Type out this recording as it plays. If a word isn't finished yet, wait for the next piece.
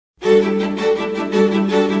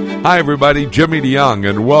Hi, everybody. Jimmy DeYoung,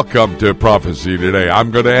 and welcome to Prophecy Today.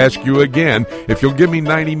 I'm going to ask you again, if you'll give me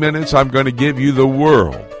 90 minutes, I'm going to give you the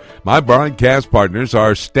world. My broadcast partners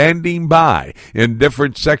are standing by in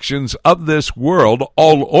different sections of this world,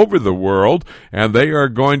 all over the world, and they are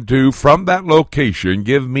going to, from that location,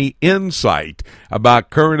 give me insight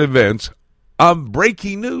about current events.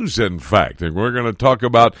 Breaking news, in fact, and we're going to talk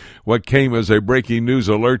about what came as a breaking news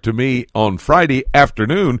alert to me on Friday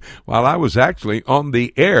afternoon while I was actually on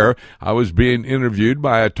the air. I was being interviewed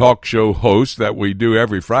by a talk show host that we do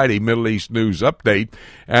every Friday, Middle East News Update,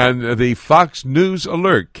 and the Fox News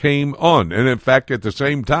alert came on. And in fact, at the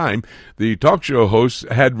same time, the talk show host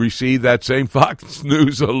had received that same Fox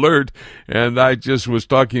News alert, and I just was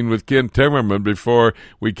talking with Ken Timmerman before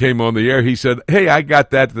we came on the air. He said, hey, I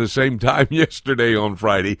got that at the same time yesterday on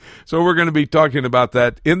Friday. So we're going to be talking about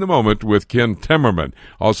that in the moment with Ken Timmerman.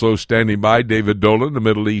 Also standing by, David Dolan, the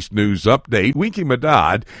Middle East News Update. Winky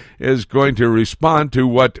Madad is going to respond to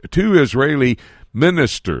what two Israeli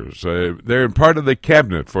ministers, they're part of the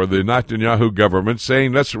cabinet for the Netanyahu government,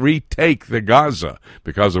 saying let's retake the Gaza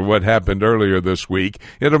because of what happened earlier this week.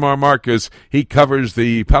 Itamar Marcus, he covers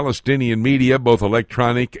the Palestinian media, both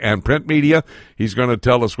electronic and print media. He's going to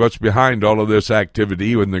tell us what's behind all of this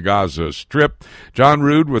activity in the Gaza Strip. John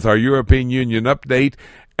Rood with our European Union update.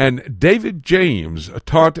 And David James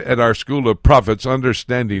taught at our School of Prophets,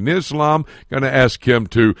 Understanding Islam. Going to ask him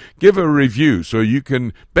to give a review so you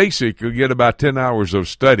can basically get about 10 hours of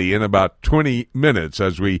study in about 20 minutes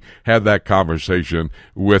as we have that conversation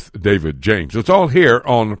with David James. It's all here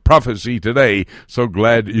on Prophecy Today. So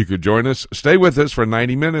glad you could join us. Stay with us for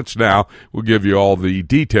 90 minutes now. We'll give you all the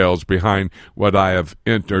details behind what I have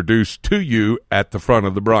introduced to you at the front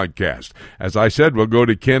of the broadcast. As I said, we'll go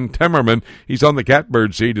to Ken Timmerman. He's on the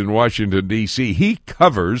catbird seat in Washington, D.C. He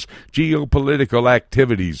covers geopolitical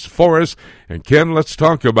activities for us. And Ken, let's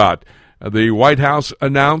talk about the White House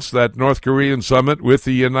announced that North Korean summit with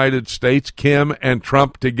the United States, Kim and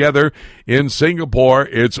Trump together in Singapore.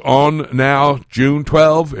 It's on now, June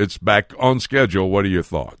 12. It's back on schedule. What are your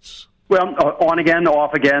thoughts? Well, on again,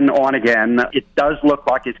 off again, on again. It does look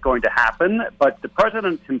like it's going to happen, but the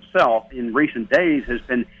president himself in recent days has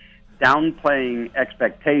been downplaying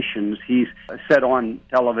expectations. He's said on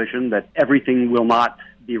television that everything will not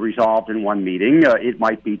be resolved in one meeting. It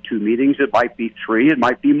might be two meetings, it might be three, it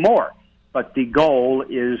might be more. But the goal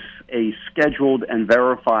is a scheduled and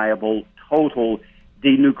verifiable total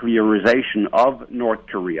denuclearization of North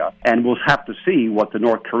Korea. And we'll have to see what the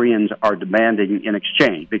North Koreans are demanding in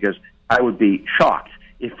exchange, because I would be shocked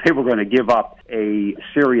if they were going to give up a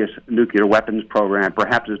serious nuclear weapons program,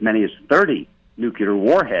 perhaps as many as 30 nuclear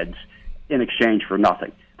warheads, in exchange for nothing.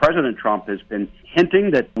 President Trump has been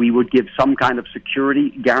hinting that we would give some kind of security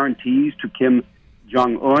guarantees to Kim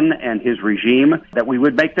Jong-un and his regime, that we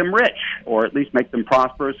would make them rich, or at least make them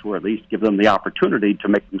prosperous, or at least give them the opportunity to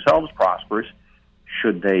make themselves prosperous,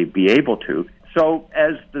 should they be able to. So,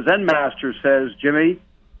 as the Zen master says, Jimmy,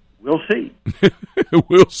 we'll see.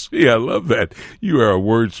 We'll see. I love that. You are a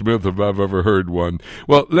wordsmith if I've ever heard one.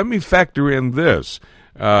 Well, let me factor in this.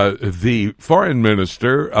 The foreign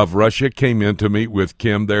minister of Russia came in to meet with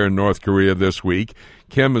Kim there in North Korea this week.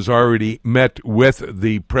 Kim has already met with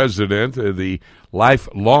the president, the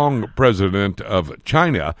lifelong president of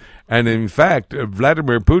China. And in fact,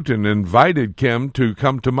 Vladimir Putin invited Kim to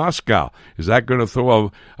come to Moscow. Is that going to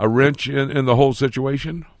throw a wrench in the whole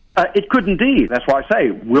situation? It could indeed. That's why I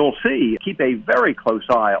say we'll see. Keep a very close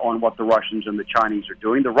eye on what the Russians and the Chinese are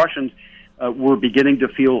doing. The Russians were beginning to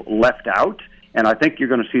feel left out. And I think you're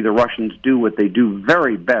going to see the Russians do what they do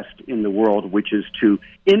very best in the world, which is to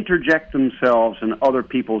interject themselves in other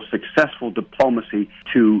people's successful diplomacy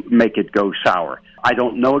to make it go sour. I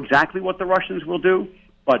don't know exactly what the Russians will do,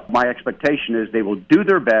 but my expectation is they will do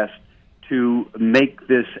their best to make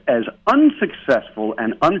this as unsuccessful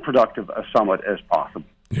and unproductive a summit as possible.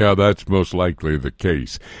 Yeah, that's most likely the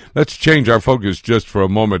case. Let's change our focus just for a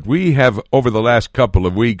moment. We have, over the last couple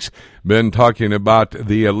of weeks, been talking about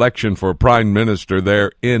the election for prime minister there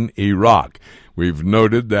in Iraq. We've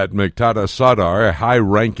noted that Muqtada Sadr, a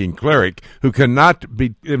high-ranking cleric who cannot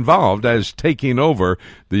be involved as taking over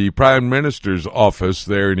the prime minister's office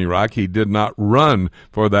there in Iraq. He did not run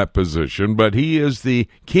for that position, but he is the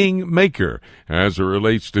kingmaker as it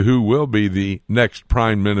relates to who will be the next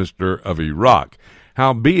prime minister of Iraq.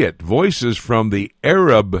 Howbeit, voices from the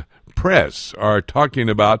Arab press are talking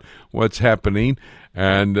about what's happening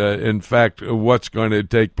and, in fact, what's going to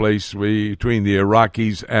take place between the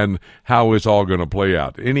Iraqis and how it's all going to play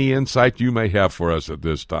out. Any insight you may have for us at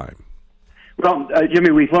this time? Well,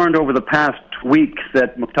 Jimmy, we've learned over the past week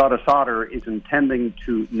that Muqtada Sadr is intending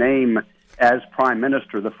to name as prime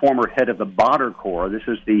minister the former head of the Badr Corps. This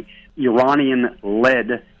is the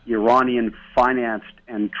Iranian-led, Iranian-financed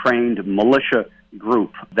and trained militia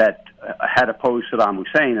group that had opposed Saddam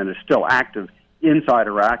Hussein and is still active inside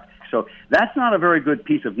Iraq. So that's not a very good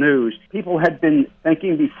piece of news. People had been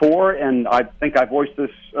thinking before, and I think I voiced this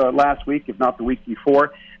last week, if not the week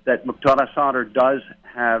before, that Muqtada Sadr does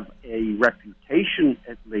have a reputation,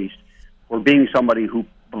 at least, for being somebody who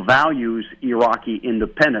values Iraqi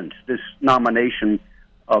independence. This nomination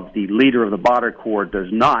of the leader of the Badr Corps does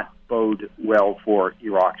not bode well for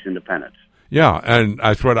Iraq's independence. Yeah, and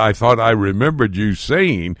that's what I thought I remembered you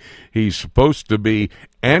saying. He's supposed to be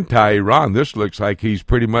anti-Iran. This looks like he's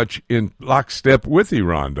pretty much in lockstep with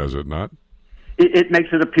Iran, does it not? It makes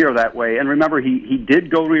it appear that way. And remember, he did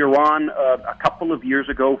go to Iran a couple of years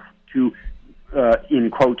ago to, in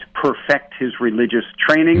quotes, perfect his religious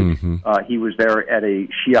training. Mm-hmm. He was there at a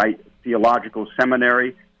Shiite theological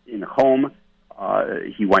seminary in Qom.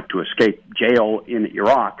 He went to escape jail in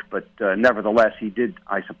Iraq, but nevertheless, he did,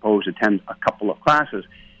 I suppose, attend a couple of classes.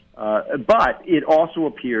 But it also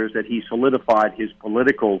appears that he solidified his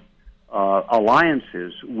political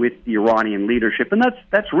alliances with the Iranian leadership, and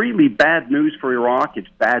that's really bad news for Iraq. It's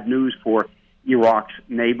bad news for Iraq's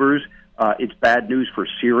neighbors. It's bad news for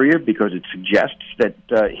Syria because it suggests that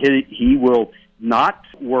he will not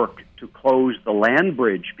work to close the land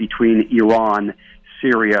bridge between Iran,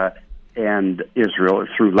 Syria, and Israel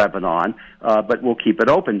through Lebanon, but we'll keep it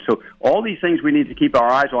open. So all these things we need to keep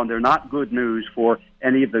our eyes on. They're not good news for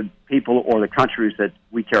any of the people or the countries that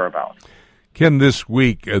we care about. Ken, this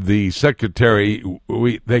week, the Secretary,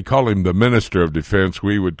 they call him the Minister of Defense.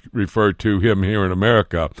 We would refer to him here in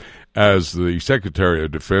America as the Secretary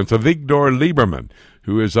of Defense, Avigdor Lieberman,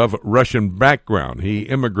 who is of Russian background. He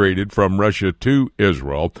immigrated from Russia to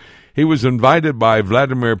Israel. He was invited by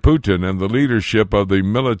Vladimir Putin and the leadership of the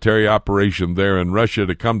military operation there in Russia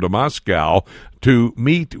to come to Moscow to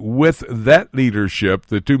meet with that leadership,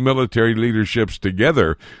 the two military leaderships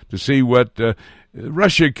together, to see what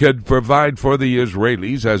Russia could provide for the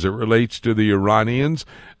Israelis as it relates to the Iranians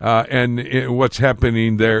and what's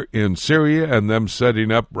happening there in Syria, and them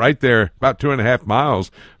setting up right there about 2.5 miles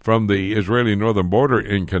from the Israeli northern border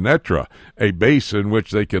in Quneitra, a base in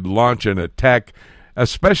which they could launch an attack,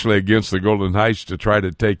 especially against the Golden Heights, to try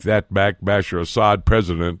to take that back. Bashar Assad,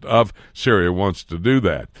 president of Syria, wants to do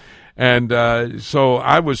that. And so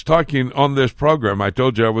I was talking on this program. I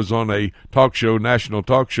told you I was on a talk show, national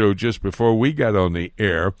talk show, just before we got on the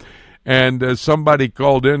air. And somebody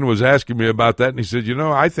called in, was asking me about that, and he said,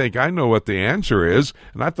 I think I know what the answer is.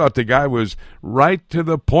 And I thought the guy was right to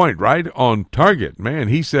the point, right on target. Man,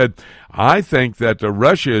 he said, I think that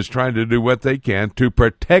Russia is trying to do what they can to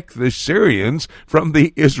protect the Syrians from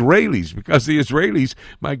the Israelis, because the Israelis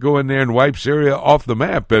might go in there and wipe Syria off the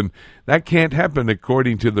map, and that can't happen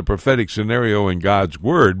according to the prophetic scenario in God's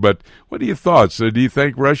Word. But what are your thoughts? Do you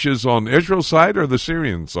think Russia's on Israel's side or the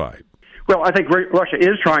Syrian side? Well, I think Russia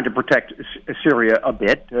is trying to protect Syria a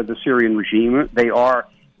bit, the Syrian regime. They are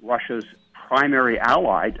Russia's primary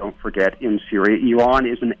ally, don't forget, in Syria. Iran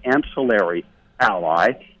is an ancillary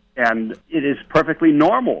ally, and it is perfectly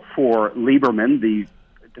normal for Lieberman, the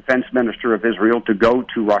defense minister of Israel, to go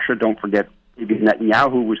to Russia. Don't forget, Bibi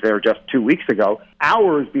Netanyahu was there just 2 weeks ago,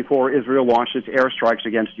 hours before Israel launched its airstrikes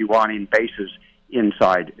against Iranian bases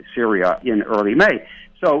inside Syria in early May.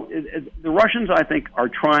 So the Russians, I think, are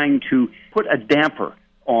trying to put a damper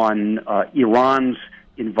on Iran's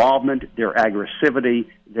involvement, their aggressivity,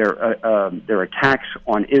 their attacks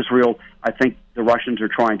on Israel. I think the Russians are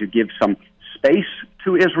trying to give some space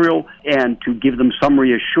to Israel and to give them some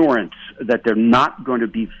reassurance that they're not going to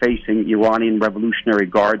be facing Iranian Revolutionary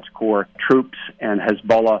Guards Corps troops and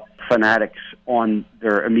Hezbollah fanatics on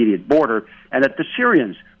their immediate border, and that the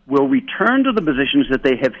Syrians will return to the positions that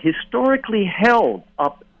they have historically held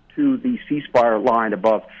up to the ceasefire line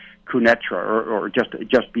above Quneitra or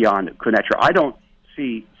just beyond Quneitra. I don't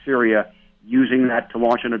see Syria using that to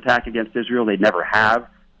launch an attack against Israel. They never have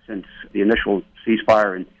since the initial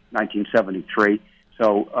ceasefire in 1973.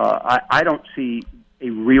 So I don't see a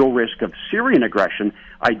real risk of Syrian aggression.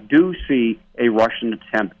 I do see a Russian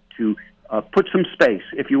attempt to put some space,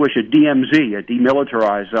 if you wish, a DMZ, a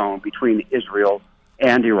demilitarized zone between Israel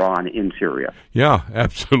and Iran in Syria. Yeah,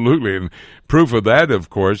 absolutely. And proof of that, of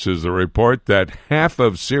course, is the report that half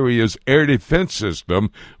of Syria's air defense system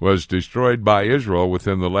was destroyed by Israel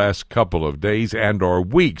within the last couple of days and or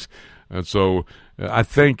weeks. And so I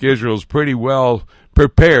think Israel's pretty well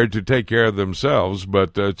prepared to take care of themselves,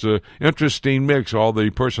 but it's an interesting mix, all the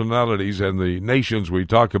personalities and the nations we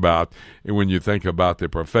talk about when you think about the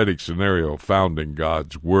prophetic scenario found in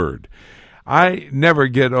God's Word. I never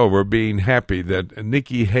get over being happy that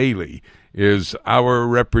Nikki Haley is our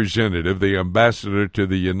representative, the ambassador to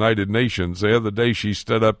the United Nations. The other day she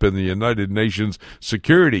stood up in the United Nations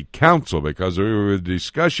Security Council because we were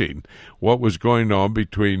discussing what was going on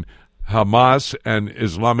between Hamas and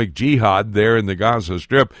Islamic Jihad there in the Gaza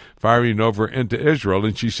Strip, firing over into Israel.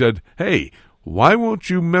 And she said, hey, why won't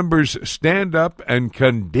you members stand up and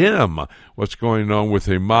condemn what's going on with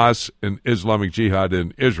Hamas and Islamic Jihad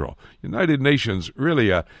in Israel? United Nations,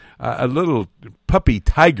 really a little puppy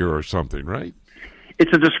tiger or something, right?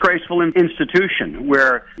 It's a disgraceful institution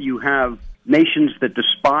where you have nations that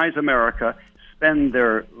despise America, spend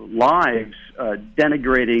their lives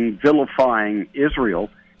denigrating, vilifying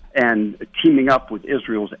Israel, and teaming up with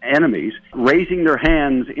Israel's enemies, raising their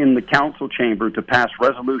hands in the council chamber to pass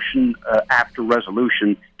resolution after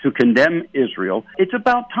resolution to condemn Israel. It's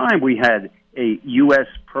about time we had a U.S.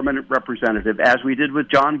 permanent representative, as we did with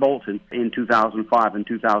John Bolton in 2005 and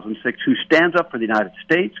 2006, who stands up for the United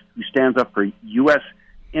States, who stands up for U.S.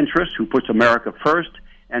 interests, who puts America first,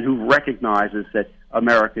 and who recognizes that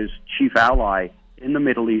America's chief ally in the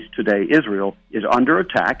Middle East today, Israel, is under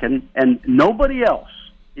attack, and nobody else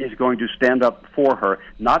is going to stand up for her.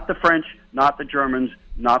 Not the French, not the Germans,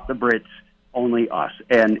 not the Brits, only us.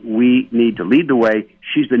 And we need to lead the way.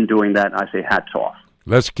 She's been doing that, and I say hats off.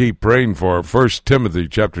 Let's keep praying for her. 1 Timothy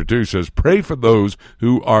chapter 2 says, pray for those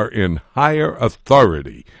who are in higher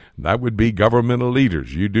authority. That would be governmental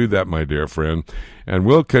leaders. You do that, my dear friend. And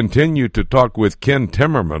we'll continue to talk with Ken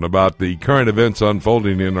Timmerman about the current events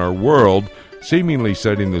unfolding in our world, seemingly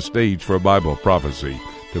setting the stage for Bible prophecy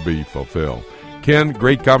to be fulfilled. Ken,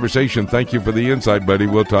 great conversation. Thank you for the insight, buddy.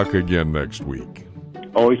 We'll talk again next week.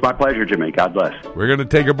 Always my pleasure, Jimmy. God bless. We're going to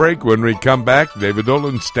take a break. When we come back, David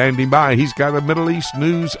Dolan standing by. He's got a Middle East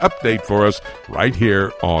news update for us right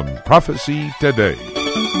here on Prophecy Today.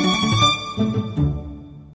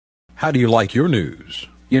 How do you like your news?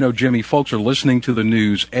 You know, Jimmy, folks are listening to the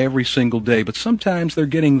news every single day, but sometimes they're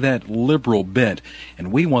getting that liberal bent, and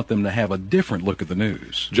we want them to have a different look at the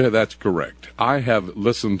news. Jay, that's correct. I have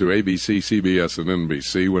listened to ABC, CBS, and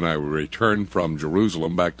NBC when I returned from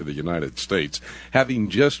Jerusalem back to the United States, having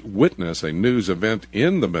just witnessed a news event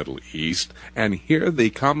in the Middle East, and hear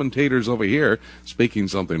the commentators over here speaking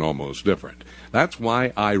something almost different. That's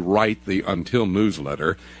why I write the Until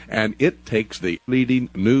newsletter, and it takes the leading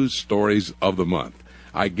news stories of the month.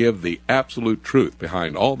 I give the absolute truth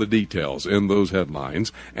behind all the details in those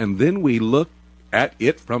headlines, and then we look at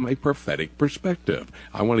it from a prophetic perspective.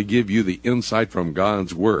 I want to give you the insight from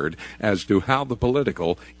God's Word as to how the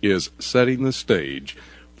political is setting the stage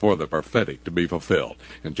for the prophetic to be fulfilled.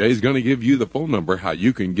 And Jay's going to give you the phone number how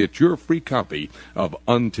you can get your free copy of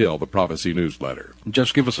Until the Prophecy newsletter.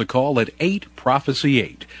 Just give us a call at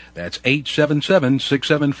 8-PROPHECY-8. That's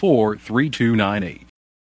 877-674-3298.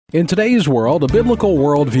 In today's world, a biblical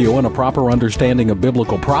worldview and a proper understanding of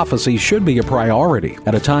biblical prophecy should be a priority.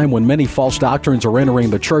 At a time when many false doctrines are entering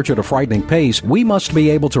the church at a frightening pace, we must be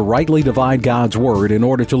able to rightly divide God's Word in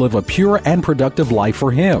order to live a pure and productive life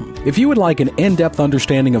for Him. If you would like an in-depth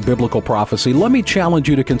understanding of biblical prophecy, let me challenge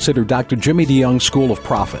you to consider Dr. Jimmy DeYoung's School of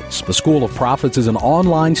Prophets. The School of Prophets is an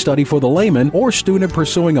online study for the layman or student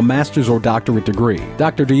pursuing a master's or doctorate degree.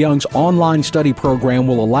 Dr. DeYoung's online study program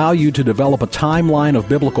will allow you to develop a timeline of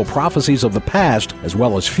biblical prophecies of the past as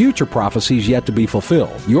well as future prophecies yet to be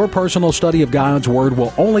fulfilled. Your personal study of God's Word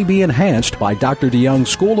will only be enhanced by Dr. DeYoung's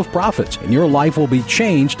School of Prophets, and your life will be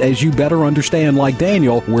changed as you better understand, like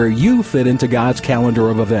Daniel, where you fit into God's calendar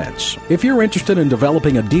of events. If you're interested in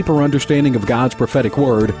developing a deeper understanding of God's prophetic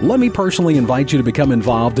Word, let me personally invite you to become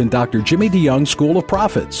involved in Dr. Jimmy DeYoung's School of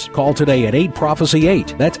Prophets. Call today at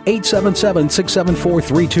 8-PROPHECY-8. That's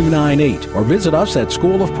 877-674-3298. Or visit us at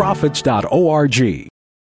schoolofprophets.org.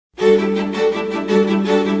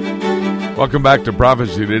 Welcome back to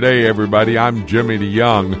Prophecy Today, everybody. I'm Jimmy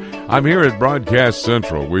DeYoung. I'm here at Broadcast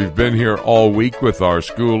Central. We've been here all week with our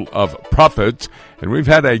School of Prophets, and we've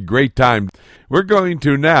had a great time. We're going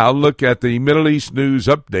to now look at the Middle East news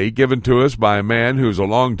update given to us by a man who's a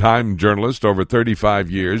longtime journalist, over 35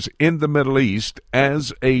 years in the Middle East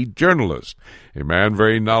as a journalist. A man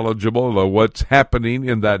very knowledgeable of what's happening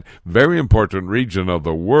in that very important region of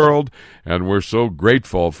the world, and we're so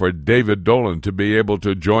grateful for David Dolan to be able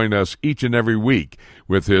to join us each and every week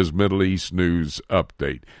with his Middle East news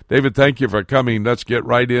update. David, thank you for coming. Let's get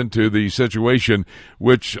right into the situation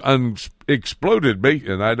which exploded,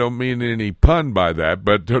 and I don't mean any pun by that,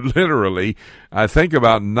 but literally, I think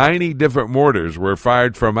about 90 different mortars were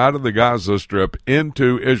fired from out of the Gaza Strip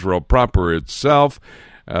into Israel proper itself.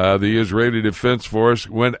 the Israeli Defense Force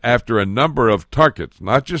went after a number of targets,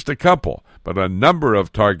 not just a couple, but a number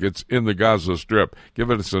of targets in the Gaza Strip. Give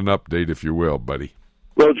us an update, if you will, buddy.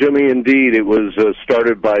 Well, Jimmy, indeed, it was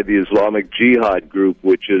started by the Islamic Jihad group,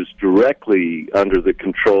 which is directly under the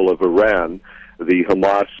control of Iran. The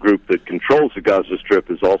Hamas group that controls the Gaza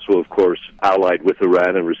Strip is also, of course, allied with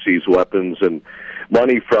Iran and receives weapons and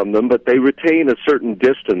money from them, but they retain a certain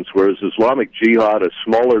distance, whereas Islamic Jihad, a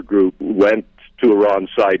smaller group, went to Iran's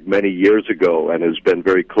side many years ago and has been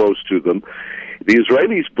very close to them. The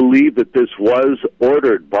Israelis believe that this was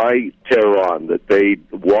ordered by Tehran, that they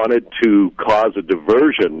wanted to cause a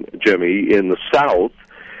diversion, Jimmy, in the south.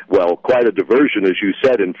 Well, quite a diversion, as you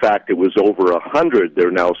said. In fact, it was over 100,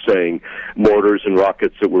 they're now saying, mortars and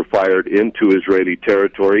rockets that were fired into Israeli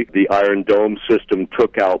territory. The Iron Dome system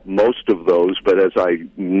took out most of those, but as I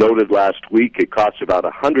noted last week, it costs about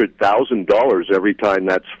 $100,000 every time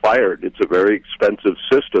that's fired. It's a very expensive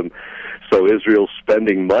system. So Israel's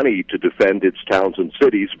spending money to defend its towns and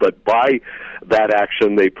cities, but by that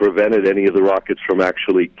action, they prevented any of the rockets from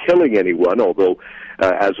actually killing anyone, although,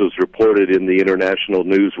 as was reported in the international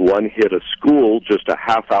news, one hit a school just a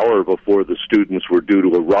half hour before the students were due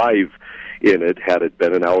to arrive in it. Had it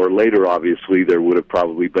been an hour later, obviously, there would have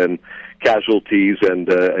probably been casualties and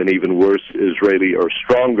an even worse Israeli, or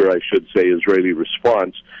stronger, I should say, Israeli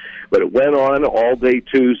response. But it went on all day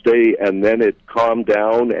Tuesday, and then it calmed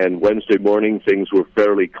down, and Wednesday morning things were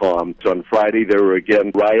fairly calm. So on Friday, there were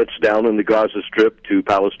again riots down in the Gaza Strip. 2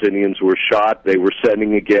 Palestinians were shot. They were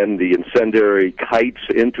sending again the incendiary kites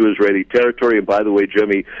into Israeli territory. And by the way,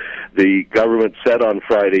 Jimmy, the government said on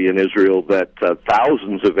Friday in Israel that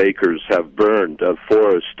thousands of acres have burned of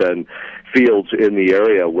forest and fields in the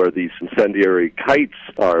area where these incendiary kites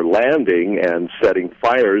are landing and setting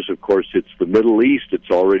fires. Of course, it's the Middle East. It's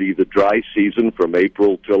already the dry season from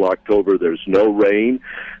April till October. There's no rain,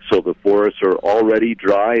 so the forests are already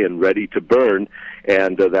dry and ready to burn.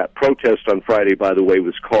 And that protest on Friday, by the way,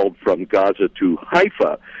 was called from Gaza to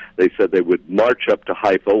Haifa. They said they would march up to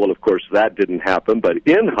Haifa. Well, of course, that didn't happen. But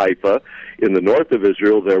in Haifa, in the north of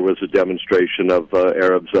Israel, there was a demonstration of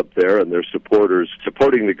Arabs up there and their supporters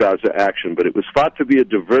supporting the Gaza action. But it was thought to be a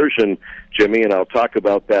diversion, Jimmy, and I'll talk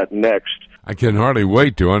about that next. I can hardly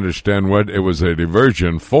wait to understand what it was a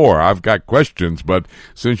diversion for. I've got questions, but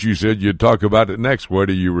since you said you'd talk about it next, what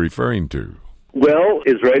are you referring to? Well,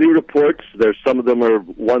 Israeli reports, some of them are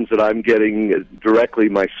ones that I'm getting directly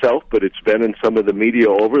myself, but it's been in some of the media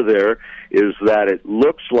over there, is that it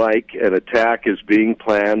looks like an attack is being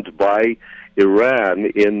planned by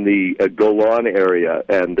Iran in the Golan area,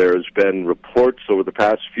 and there's been reports over the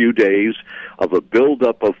past few days of a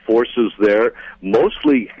buildup of forces there,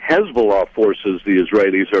 mostly Hezbollah forces, the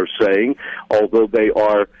Israelis are saying, although they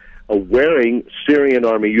are wearing Syrian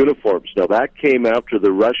army uniforms. Now, that came after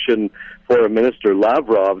the Russian Foreign Minister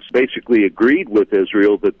Lavrov basically agreed with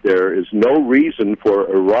Israel that there is no reason for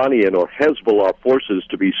Iranian or Hezbollah forces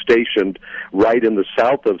to be stationed right in the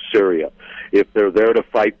south of Syria. If they're there to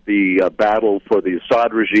fight the battle for the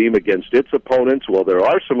Assad regime against its opponents, well, there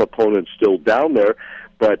are some opponents still down there,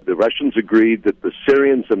 but the Russians agreed that the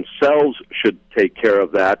Syrians themselves should take care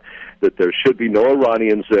of that there should be no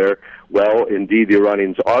Iranians there. Well, indeed, the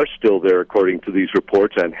Iranians are still there, according to these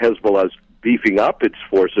reports, and Hezbollah's beefing up its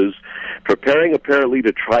forces, preparing apparently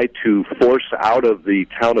to try to force out of the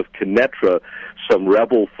town of Quneitra some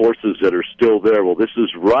rebel forces that are still there. Well, this is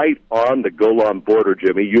right on the Golan border,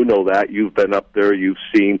 Jimmy. You know that. You've been up there. You've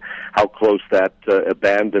seen how close that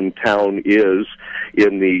abandoned town is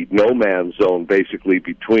in the no-man's zone, basically,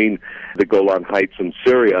 between the Golan Heights and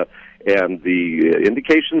Syria. And the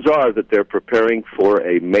indications are that they're preparing for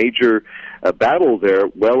a major battle there.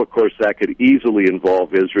 Well, of course, that could easily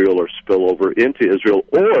involve Israel or spill over into Israel,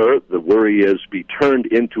 or the worry is be turned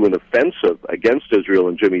into an offensive against Israel.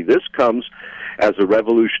 And, Jimmy, this comes as a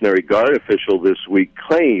Revolutionary Guard official this week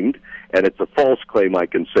claimed, and it's a false claim, I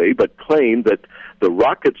can say, but claimed that the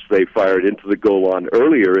rockets they fired into the Golan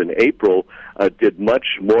earlier in April did much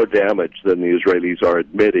more damage than the Israelis are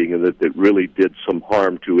admitting, and that it really did some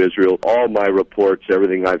harm to Israel. All my reports,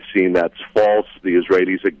 everything I've seen, that's false. The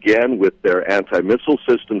Israelis, again, with their anti-missile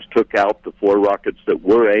systems, took out the 4 rockets that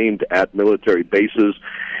were aimed at military bases.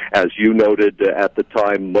 As you noted at the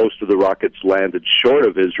time, most of the rockets landed short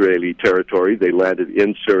of Israeli territory. They landed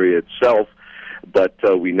in Syria itself. But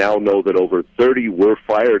we now know that over 30 were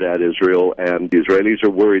fired at Israel, and the Israelis are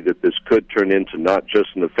worried that this could turn into not just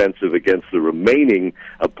an offensive against the remaining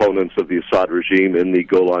opponents of the Assad regime in the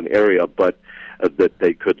Golan area, but that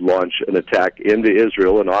they could launch an attack into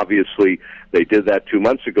Israel. And obviously, they did that 2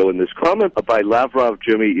 months ago. And this comment by Lavrov,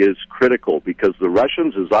 Jimmy, is critical because the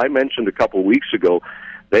Russians, as I mentioned a couple weeks ago,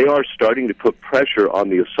 they are starting to put pressure on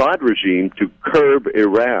the Assad regime to curb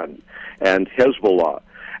Iran and Hezbollah.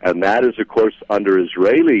 And that is, of course, under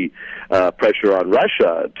Israeli pressure on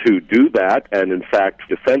Russia to do that. And, in fact,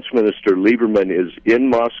 Defense Minister Lieberman is in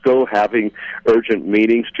Moscow having urgent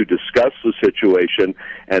meetings to discuss the situation.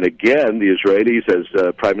 And, again, the Israelis, as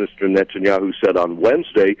Prime Minister Netanyahu said on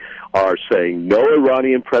Wednesday, are saying no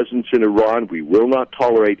Iranian presence in Iran. We will not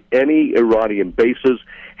tolerate any Iranian bases.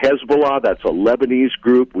 Hezbollah, that's a Lebanese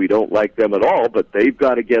group. We don't like them at all, but they've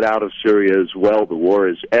got to get out of Syria as well. The war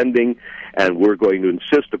is ending, and we're going to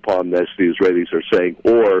insist upon this, the Israelis are saying,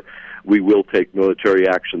 or we will take military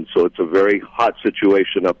action. So it's a very hot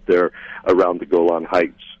situation up there around the Golan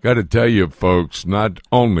Heights. Got to tell you, folks, not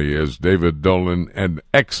only is David Dolan an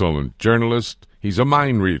excellent journalist, he's a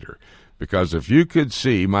mind reader. Because if you could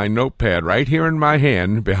see my notepad right here in my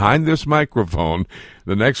hand behind this microphone,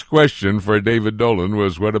 the next question for David Dolan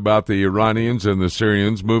was, what about the Iranians and the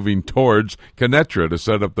Syrians moving towards Quneitra to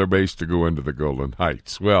set up their base to go into the Golan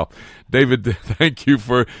Heights? Well, David, thank you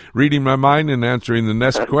for reading my mind and answering the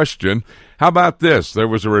next question. How about this? There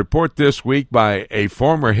was a report this week by a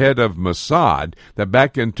former head of Mossad that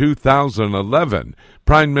back in 2011,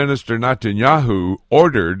 Prime Minister Netanyahu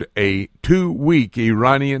ordered a 2-week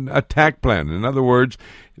Iranian attack plan. In other words,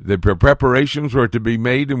 the preparations were to be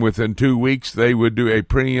made, and within 2 weeks they would do a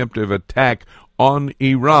preemptive attack on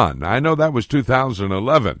Iran. I know that was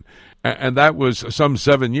 2011, and that was some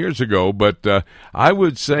 7 years ago, but I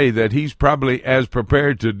would say that he's probably as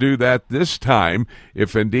prepared to do that this time,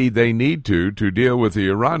 if indeed they need to deal with the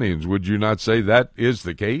Iranians. Would you not say that is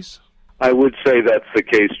the case? I would say that's the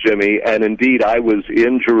case, Jimmy, and indeed I was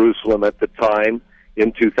in Jerusalem at the time.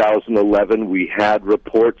 In 2011, we had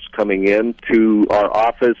reports coming in to our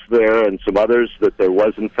office there and some others that there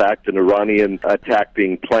was, in fact, an Iranian attack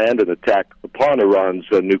being planned, an attack upon Iran's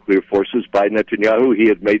nuclear forces by Netanyahu. He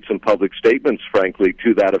had made some public statements, frankly,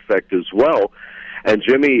 to that effect as well. And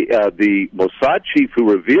Jimmy, the Mossad chief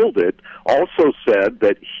who revealed it, also said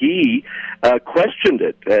that he questioned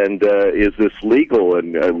it. And is this legal?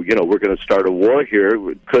 And, we're going to start a war here.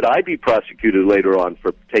 Could I be prosecuted later on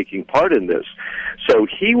for taking part in this? So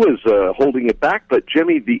he was holding it back. But,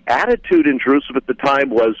 Jimmy, the attitude in Jerusalem at the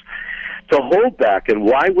time was to hold back. And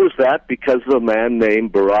why was that? Because of a man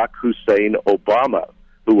named Barack Hussein Obama,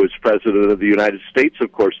 who was president of the United States,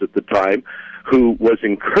 of course, at the time, who was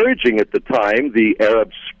encouraging at the time the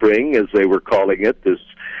Arab Spring, as they were calling it, this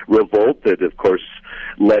revolt that, of course,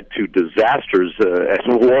 led to disasters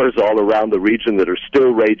and wars all around the region that are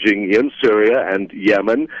still raging in Syria and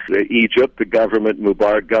Yemen. Egypt, the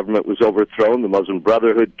Mubarak government was overthrown. The Muslim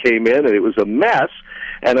Brotherhood came in, and it was a mess.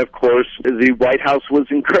 And, of course, the White House was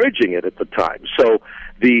encouraging it at the time. So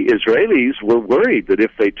the Israelis were worried that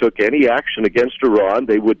if they took any action against Iran,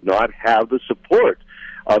 they would not have the support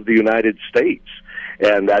of the United States.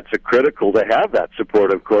 And that's critical to have that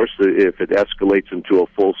support, of course, if it escalates into a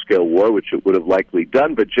full-scale war, which it would have likely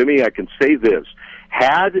done. But, Jimmy, I can say this.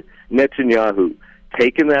 Had Netanyahu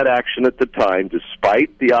taken that action at the time,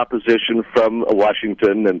 despite the opposition from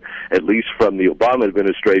Washington and at least from the Obama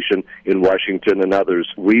administration in Washington and others,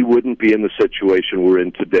 we wouldn't be in the situation we're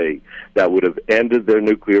in today. That would have ended their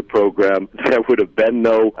nuclear program. There would have been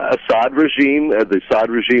no Assad regime. The Assad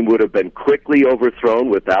regime would have been quickly overthrown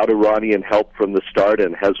without Iranian help from the start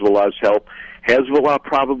and Hezbollah's help. Hezbollah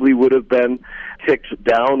probably would have been ticked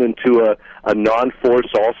down into a non-force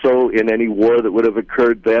also in any war that would have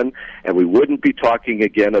occurred then, and we wouldn't be talking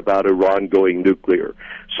again about Iran going nuclear.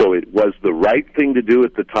 So it was the right thing to do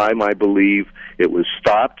at the time, I believe. It was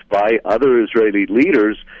stopped by other Israeli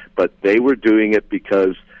leaders, but they were doing it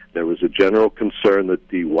because there was a general concern that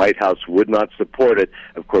the White House would not support it.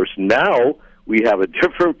 Of course, now we have a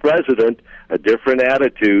different president, a different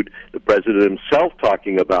attitude, the president himself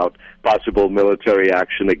talking about possible military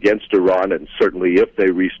action against Iran, and certainly if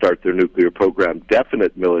they restart their nuclear program,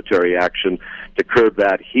 definite military action to curb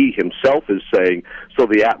that, he himself is saying. So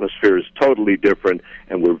the atmosphere is totally different,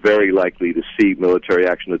 and we're very likely to see military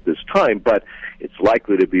action at this time, but it's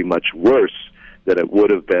likely to be much worse than it would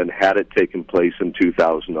have been had it taken place in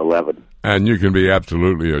 2011. And you can be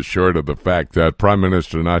absolutely assured of the fact that Prime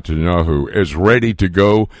Minister Netanyahu is ready to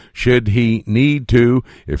go should he need to.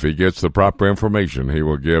 If he gets the proper information, he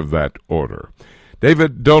will give that order.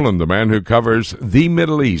 David Dolan, the man who covers the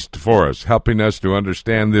Middle East for us, helping us to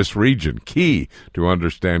understand this region, key to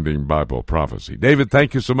understanding Bible prophecy. David,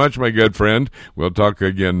 thank you so much, my good friend. We'll talk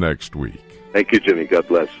again next week. Thank you, Jimmy. God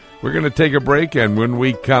bless. We're going to take a break, and when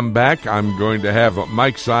we come back, I'm going to have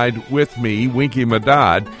Mike Side with me, Winky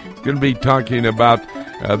Madad. He's going to be talking about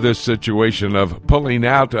this situation of pulling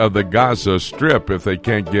out of the Gaza Strip if they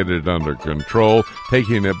can't get it under control,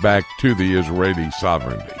 taking it back to the Israeli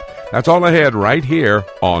sovereignty. That's all ahead right here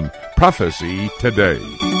on Prophecy Today.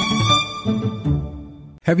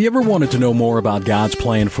 Have you ever wanted to know more about God's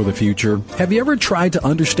plan for the future? Have you ever tried to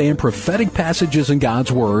understand prophetic passages in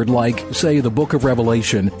God's Word, like, say, the book of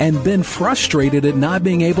Revelation, and been frustrated at not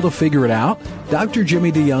being able to figure it out? Dr.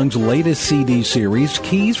 Jimmy DeYoung's latest CD series,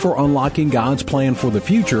 Keys for Unlocking God's Plan for the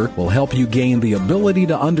Future, will help you gain the ability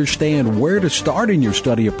to understand where to start in your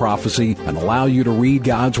study of prophecy and allow you to read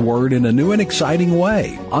God's Word in a new and exciting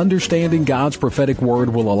way. Understanding God's prophetic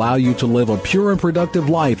Word will allow you to live a pure and productive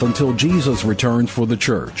life until Jesus returns for the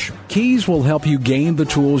church. Keys will help you gain the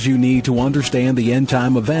tools you need to understand the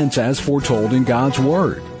end-time events as foretold in God's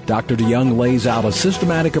Word. Dr. DeYoung lays out a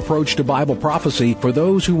systematic approach to Bible prophecy for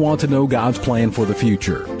those who want to know God's plan for the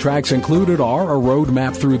future. Tracks included are A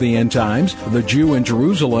Roadmap Through the End Times, The Jew in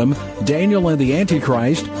Jerusalem, Daniel and the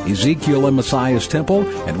Antichrist, Ezekiel and Messiah's Temple,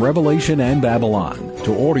 and Revelation and Babylon.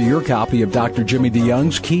 To order your copy of Dr. Jimmy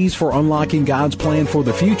DeYoung's Keys for Unlocking God's Plan for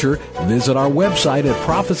the Future, visit our website at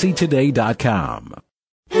prophecytoday.com.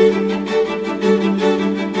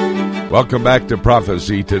 Welcome back to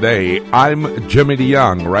Prophecy Today. I'm Jimmy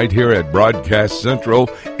DeYoung right here at Broadcast Central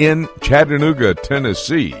in Chattanooga,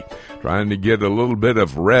 Tennessee, trying to get a little bit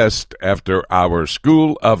of rest after our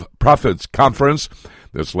School of Prophets conference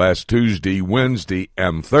this last Tuesday, Wednesday,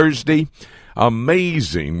 and Thursday.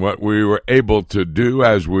 Amazing what we were able to do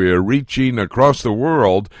as we are reaching across the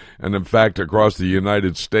world, and in fact across the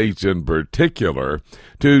United States in particular,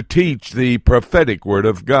 to teach the prophetic Word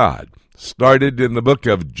of God. Started in the book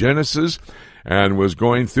of Genesis and was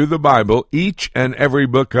going through the Bible. Each and every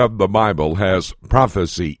book of the Bible has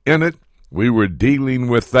prophecy in it. We were dealing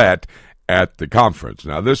with that at the conference.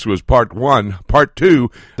 Now, this was part one. Part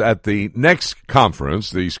two, at the next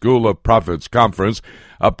conference, the School of Prophets conference,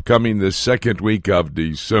 upcoming the second week of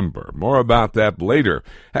December. More about that later.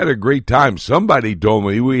 Had a great time. Somebody told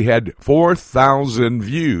me we had 4,000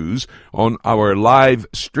 views on our live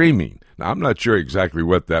streaming. Now, I'm not sure exactly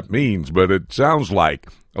what that means, but it sounds like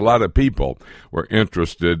a lot of people were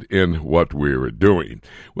interested in what we were doing.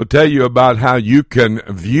 We'll tell you about how you can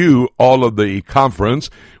view all of the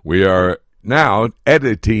conference. We are now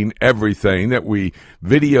editing everything that we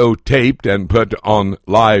videotaped and put on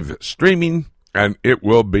live streaming, and it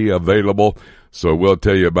will be available. So we'll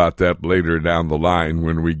tell you about that later down the line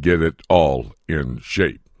when we get it all in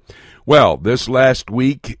shape. Well, this last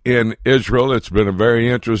week in Israel, it's been a very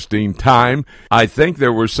interesting time. I think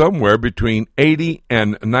there were somewhere between 80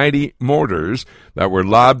 and 90 mortars that were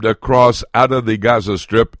lobbed across out of the Gaza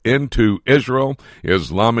Strip into Israel.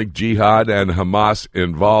 Islamic Jihad and Hamas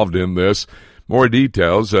involved in this. More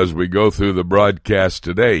details as we go through the broadcast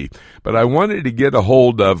today. But I wanted to get a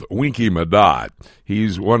hold of Winky Madad.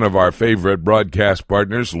 He's one of our favorite broadcast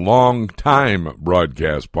partners, long-time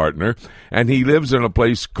broadcast partner, and he lives in a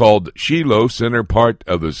place called Shiloh, center part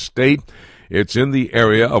of the state. It's in the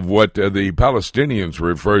area of what the Palestinians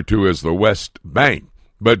refer to as the West Bank,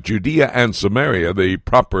 but Judea and Samaria, the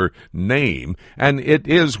proper name, and it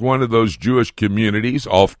is one of those Jewish communities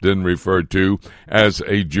often referred to as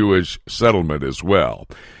a Jewish settlement as well.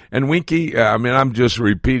 And Winky, I'm just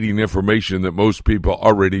repeating information that most people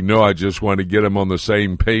already know. I just want to get them on the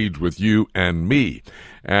same page with you and me.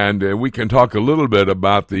 And we can talk a little bit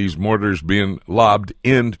about these mortars being lobbed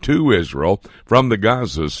into Israel from the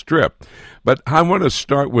Gaza Strip. But I want to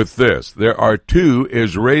start with this. There are two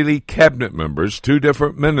Israeli cabinet members, two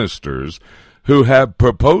different ministers, who have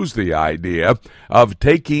proposed the idea of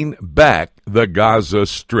taking back the Gaza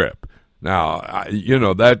Strip. Now,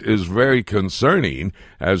 that is very concerning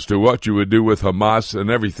as to what you would do with Hamas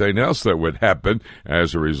and everything else that would happen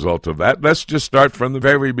as a result of that. Let's just start from the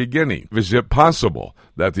very beginning. Is it possible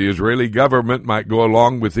that the Israeli government might go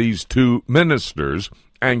along with these two ministers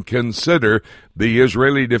and consider the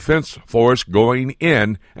Israeli Defense Force going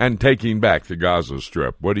in and taking back the Gaza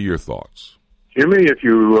Strip? What are your thoughts? Jimmy, if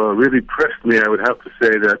you really pressed me, I would have to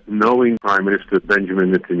say that knowing Prime Minister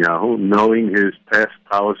Benjamin Netanyahu, knowing his past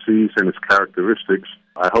policies and his characteristics,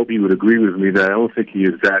 I hope you would agree with me that I don't think he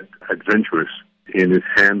is that adventurous in his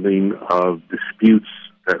handling of disputes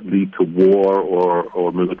that lead to war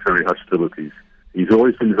or military hostilities. He's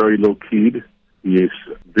always been very low-keyed. He has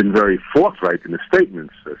been very forthright in his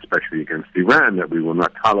statements, especially against Iran, that we will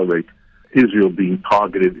not tolerate Israel being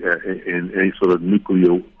targeted in any sort of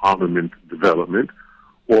nuclear armament development,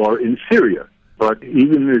 or in Syria. But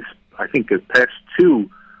even this, I think, the past two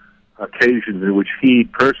occasions in which he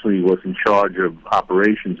personally was in charge of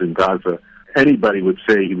operations in Gaza, anybody would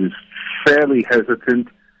say he was fairly hesitant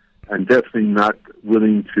and definitely not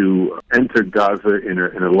willing to enter Gaza in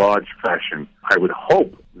a large fashion. I would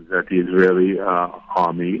hope that the Israeli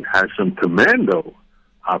army has some commando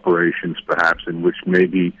operations, perhaps, in which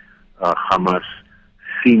maybe Hamas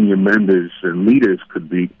senior members and leaders could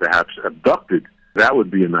be perhaps abducted. That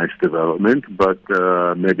would be a nice development, but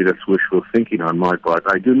maybe that's wishful thinking on my part.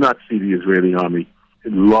 I do not see the Israeli army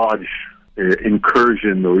in large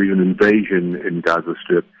incursion or even invasion in Gaza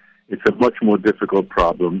Strip. It's a much more difficult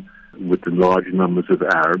problem with the large numbers of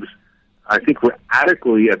Arabs. I think we're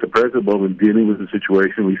adequately, at the present moment, dealing with the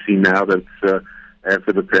situation we see now that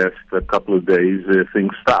after the past couple of days,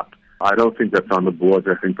 things stopped. I don't think that's on the boards.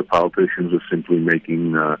 I think the politicians are simply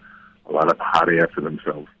making a lot of hot air for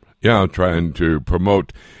themselves. Yeah, trying to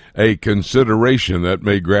promote a consideration that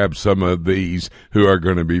may grab some of these who are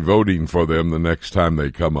going to be voting for them the next time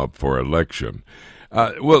they come up for election.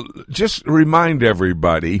 Well, just remind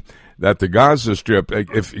everybody that the Gaza Strip,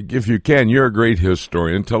 if you can, you're a great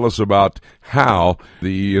historian. Tell us about how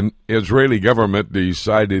the Israeli government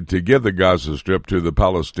decided to give the Gaza Strip to the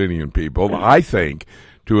Palestinian people. I think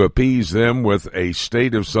to appease them with a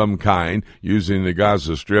state of some kind, using the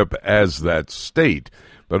Gaza Strip as that state.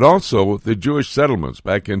 But also the Jewish settlements.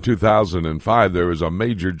 Back in 2005, there was a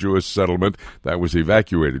major Jewish settlement that was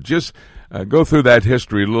evacuated. Just go through that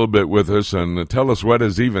history a little bit with us and tell us what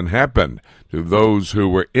has even happened to those who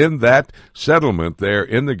were in that settlement there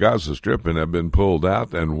in the Gaza Strip and have been pulled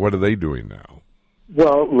out, and what are they doing now?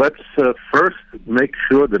 Well, let's first make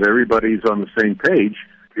sure that everybody's on the same page.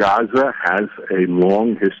 Gaza has a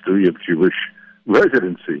long history of Jewish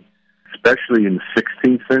residency, especially in the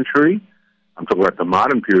 16th century. I'm talking about the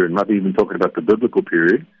modern period, not even talking about the biblical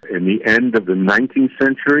period. In the end of the 19th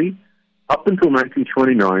century, up until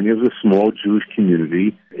 1929, there was a small Jewish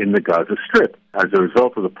community in the Gaza Strip. As a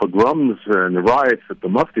result of the pogroms and the riots that the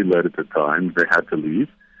Mufti led at the time, they had to leave.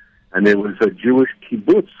 And there was a Jewish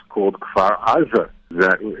kibbutz called Kfar Aza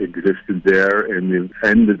that existed there in the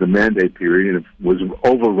end of the Mandate period, and it was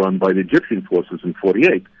overrun by the Egyptian forces in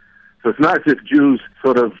 48. So it's not as if Jews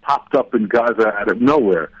sort of popped up in Gaza out of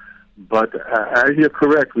nowhere. But as you're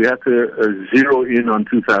correct, we have to zero in on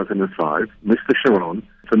 2005. Mr. Sharon,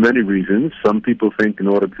 for many reasons. Some people think in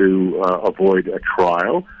order to avoid a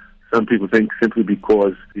trial. Some people think simply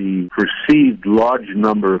because the perceived large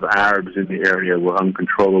number of Arabs in the area were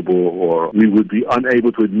uncontrollable or we would be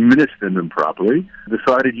unable to administer them properly,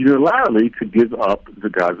 decided unilaterally to give up the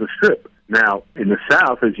Gaza Strip. Now, in the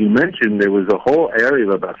south, as you mentioned, there was a whole area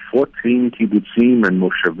of about 14 kibbutzim and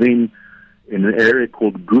moshavim in an area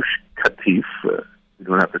called Gush Katif. You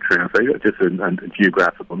don't have to translate it, just a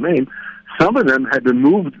geographical name. Some of them had been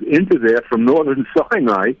moved into there from northern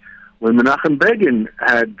Sinai when Menachem Begin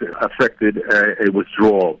had effected a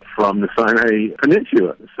withdrawal from the Sinai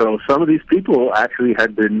Peninsula. So some of these people actually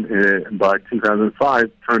had been, by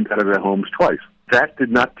 2005, turned out of their homes twice. That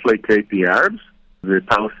did not placate the Arabs. The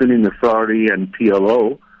Palestinian Authority and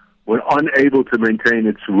PLO were unable to maintain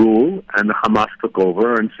its rule, and the Hamas took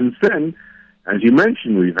over. And since then, as you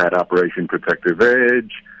mentioned, we've had Operation Protective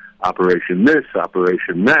Edge, Operation this,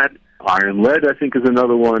 Operation that. Iron Lead, I think, is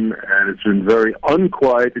another one, and it's been very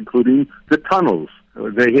unquiet, including the tunnels.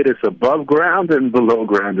 They hit us above ground and below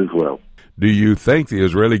ground as well. Do you think the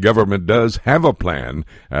Israeli government does have a plan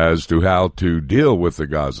as to how to deal with the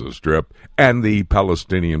Gaza Strip and the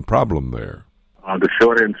Palestinian problem there? The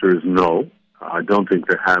short answer is no. I don't think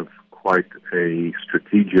they have quite a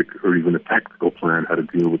strategic or even a tactical plan how to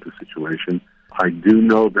deal with the situation. I do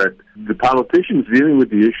know that the politicians dealing with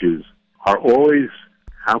the issues are always,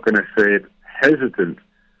 how can I say it, hesitant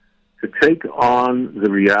to take on the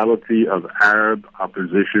reality of Arab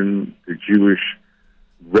opposition to Jewish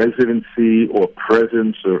residency or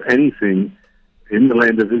presence or anything in the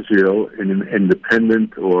land of Israel in an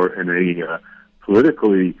independent or in a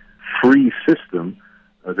politically free system.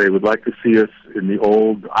 They would like to see us in the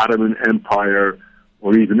old Ottoman Empire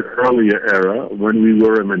or even earlier era when we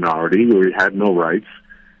were a minority, where we had no rights,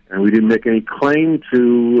 and we didn't make any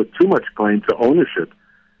too much claim to ownership.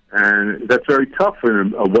 And that's very tough for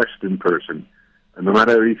a Western person. And no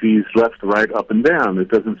matter if he's left, right, up, and down, it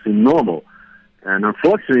doesn't seem normal. And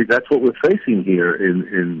unfortunately, that's what we're facing here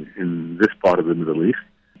in this part of the Middle East.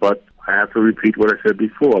 But I have to repeat what I said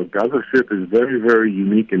before. Gaza Strip is very, very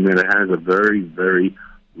unique in that it has a very, very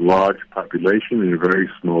large population in a very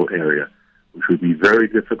small area, which would be very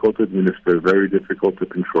difficult to administer, very difficult to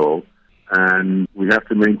control. And we have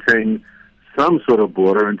to maintain some sort of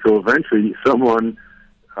border until eventually someone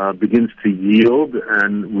begins to yield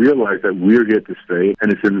and realize that we're here to stay,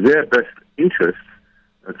 and it's in their best interest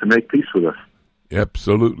to make peace with us.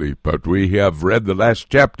 Absolutely. But we have read the last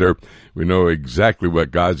chapter. We know exactly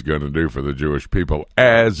what God's going to do for the Jewish people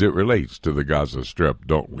as it relates to the Gaza Strip,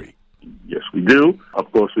 don't we? Yes, we do.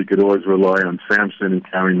 Of course, we could always rely on Samson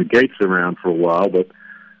and carrying the gates around for a while, but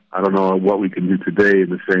I don't know what we can do today in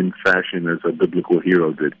the same fashion as a biblical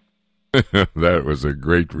hero did. That was a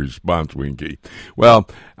great response, Winky. Well,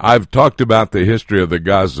 I've talked about the history of the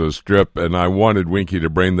Gaza Strip, and I wanted Winky to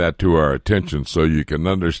bring that to our attention so you can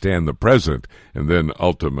understand the present and then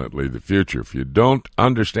ultimately the future. If you don't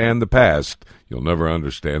understand the past, you'll never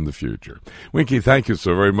understand the future. Winky, thank you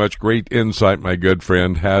so very much. Great insight, my good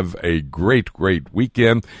friend. Have a great, great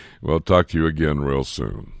weekend. We'll talk to you again real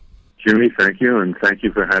soon. Jimmy, thank you, and thank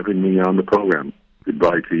you for having me on the program.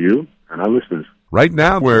 Goodbye to you and our listeners. Right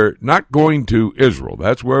now, we're not going to Israel.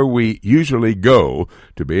 That's where we usually go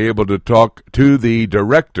to be able to talk to the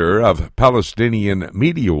director of Palestinian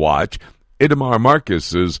Media Watch. Itamar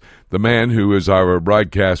Marcus is the man who is our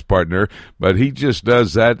broadcast partner, but he just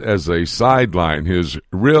does that as a sideline. His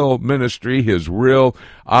real ministry, his real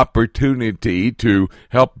opportunity to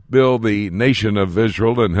help build the nation of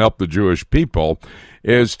Israel and help the Jewish people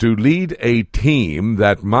is to lead a team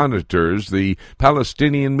that monitors the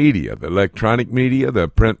Palestinian media, the electronic media, the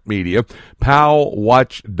print media,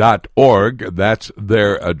 palwatch.org. That's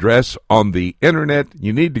their address on the internet.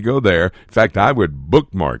 You need to go there. In fact, I would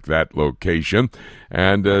bookmark that location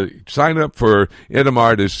and sign up for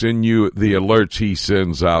Itamar to send you the alerts he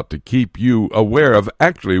sends out to keep you aware of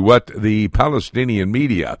actually what the Palestinian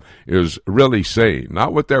media is really saying,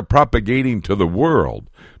 not what they're propagating to the world,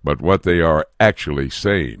 but what they are actually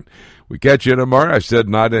saying. We catch Itamar, I said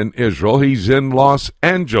not in Israel. He's in Los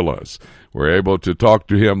Angeles. We're able to talk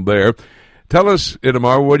to him there. Tell us,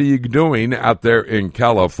 Itamar, what are you doing out there in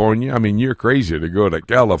California? I mean, you're crazy to go to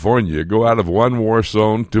California, go out of one war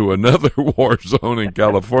zone to another war zone in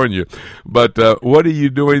California. But what are you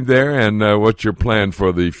doing there, and what's your plan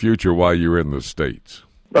for the future while you're in the States?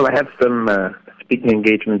 Well, I have some speaking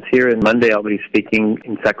engagements here, and Monday I'll be speaking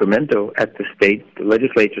in Sacramento at the state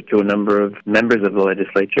legislature to a number of members of the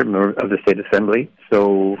legislature, of the state assembly.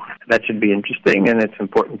 So that should be interesting, and it's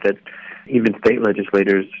important that even state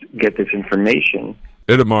legislators get this information.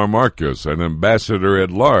 Itamar Marcus, an ambassador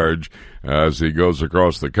at large as he goes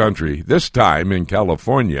across the country, this time in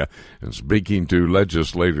California, and speaking to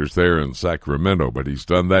legislators there in Sacramento. But he's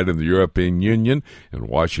done that in the European Union and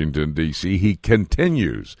Washington, D.C. He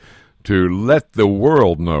continues to let the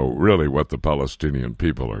world know really what the Palestinian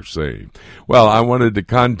people are saying. Well, I wanted to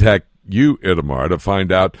contact you, Itamar, to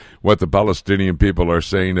find out what the Palestinian people are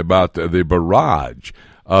saying about the barrage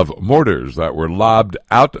of mortars that were lobbed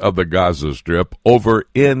out of the Gaza Strip over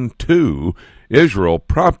into Israel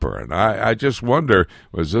proper. And I just wonder,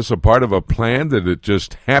 was this a part of a plan? Did it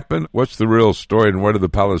just happen? What's the real story, and what are the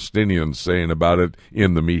Palestinians saying about it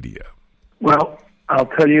in the media? Well, I'll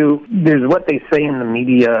tell you, there's what they say in the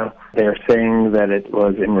media. They're saying that it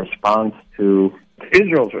was in response to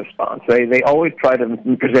Israel's response. They always try to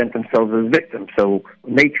present themselves as victims. So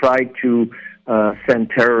when they tried to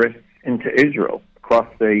send terrorists into Israel across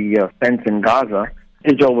the fence in Gaza,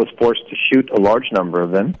 Israel was forced to shoot a large number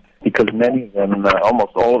of them because many of them,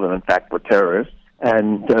 almost all of them, in fact, were terrorists.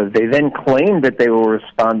 And they then claimed that they were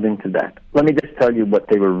responding to that. Let me just tell you what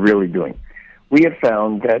they were really doing. We have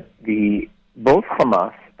found that both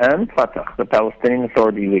Hamas and Fatah, the Palestinian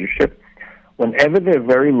Authority leadership, whenever they're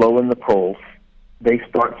very low in the polls, they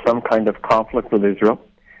start some kind of conflict with Israel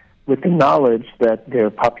with the knowledge that their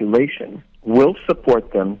population will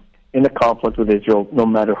support them in a conflict with Israel, no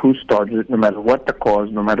matter who started it, no matter what the cause,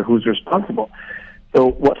 no matter who's responsible. So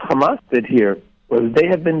what Hamas did here was they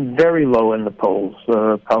have been very low in the polls.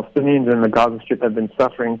 Palestinians in the Gaza Strip have been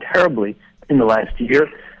suffering terribly in the last year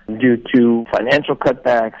due to financial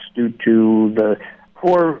cutbacks, due to the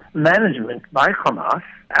poor management by Hamas.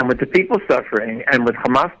 And with the people suffering and with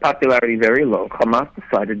Hamas popularity very low, Hamas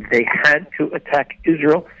decided they had to attack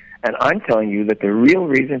Israel. And I'm telling you that the real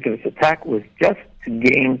reason for this attack was just to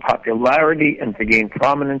gain popularity and to gain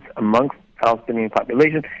prominence amongst the Palestinian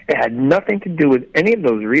population. It had nothing to do with any of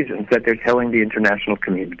those reasons that they're telling the international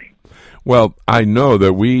community. Well, I know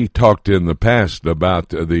that we talked in the past about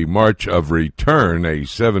the March of Return, a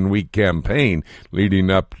 7-week campaign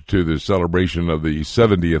leading up to the celebration of the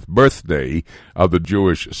 70th birthday of the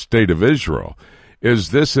Jewish state of Israel.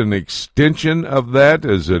 Is this an extension of that?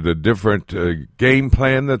 Is it a different game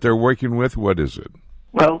plan that they're working with? What is it?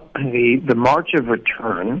 Well, the March of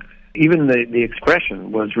Return, even the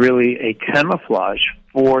expression was really a camouflage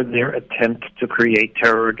for their attempt to create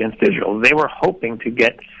terror against Israel. They were hoping to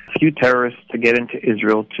get a few terrorists to get into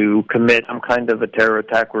Israel to commit some kind of a terror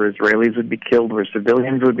attack where Israelis would be killed, where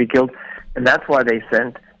civilians would be killed. And that's why they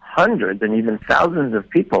sent hundreds and even thousands of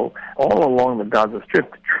people all along the Gaza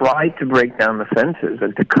Strip to try to break down the fences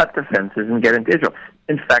and to cut the fences and get into Israel.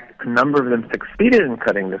 In fact, a number of them succeeded in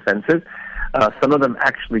cutting the fences. Some of them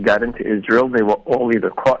actually got into Israel. They were all either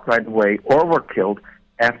caught right away or were killed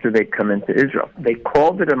after they come into Israel. They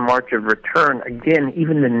called it a March of Return. Again,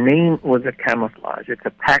 even the name was a camouflage. It's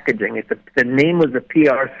a packaging. The name was a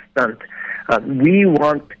PR stunt. We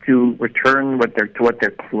want to return to what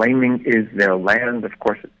they're claiming is their land. Of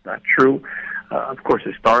course, it's not true. Of course,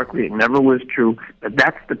 historically, it never was true. But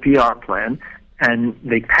that's the PR plan. And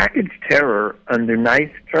they packaged terror under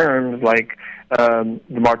nice terms like the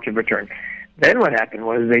March of Return. Then what happened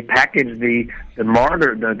was they packaged the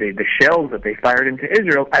shells that they fired into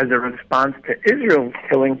Israel as a response to Israel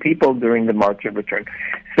killing people during the March of Return.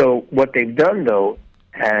 So what they've done, though,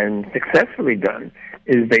 and successfully done,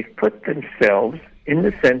 is they've put themselves in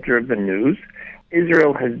the center of the news.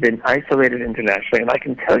 Israel has been isolated internationally, and I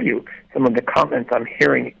can tell you some of the comments I'm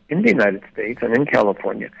hearing in the United States and in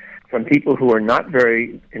California from people who are not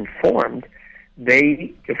very informed.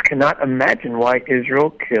 They just cannot imagine why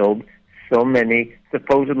Israel killed so many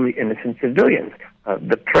supposedly innocent civilians.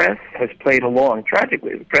 The press has played along,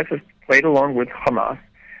 tragically, the press has played along with Hamas,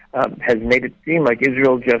 has made it seem like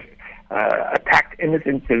Israel just attacked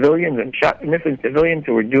innocent civilians and shot innocent civilians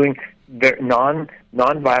who were doing their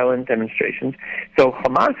non-violent demonstrations. So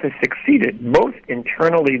Hamas has succeeded. Both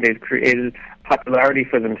internally, they've created popularity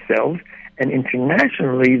for themselves, and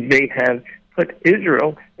internationally, they have put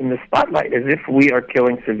Israel in the spotlight as if we are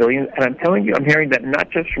killing civilians. And I'm telling you, I'm hearing that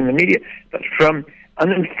not just from the media, but from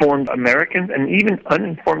uninformed Americans and even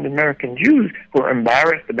uninformed American Jews who are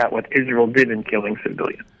embarrassed about what Israel did in killing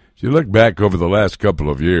civilians. If you look back over the last couple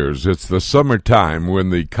of years, it's the summertime when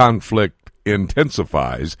the conflict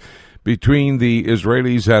intensifies between the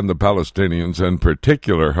Israelis and the Palestinians, in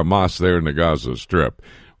particular Hamas there in the Gaza Strip,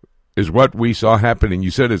 is what we saw happening.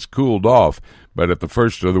 You said it's cooled off, but at the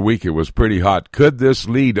first of the week it was pretty hot. Could this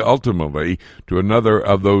lead ultimately to another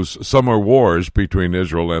of those summer wars between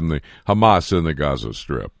Israel and the Hamas in the Gaza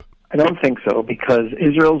Strip? I don't think so, because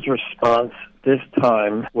Israel's response this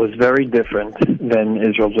time was very different than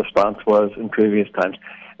Israel's response was in previous times.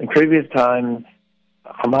 In previous times,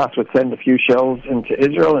 Hamas would send a few shells into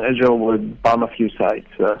Israel, and Israel would bomb a few sites.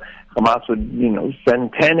 Hamas would,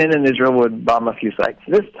 send 10 in, and Israel would bomb a few sites.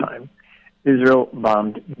 This time, Israel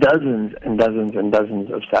bombed dozens and dozens and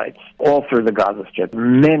dozens of sites all through the Gaza Strip.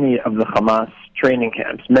 Many of the Hamas training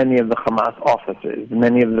camps, many of the Hamas offices,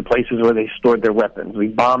 many of the places where they stored their weapons. We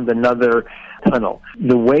bombed another tunnel.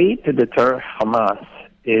 The way to deter Hamas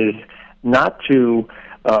is not to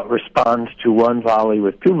respond to one volley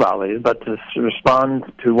with two volleys, but to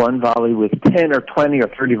respond to one volley with 10 or 20 or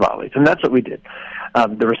 30 volleys. And that's what we did.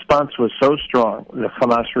 The response was so strong that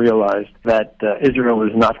Hamas realized that Israel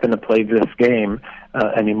was not going to play this game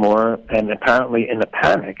anymore. And apparently in a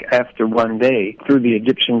panic, after one day, through the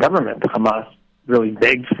Egyptian government, Hamas really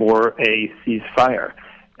begged for a ceasefire.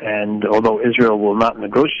 And although Israel will not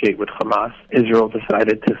negotiate with Hamas, Israel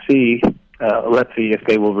decided to let's see if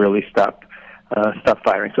they will really stop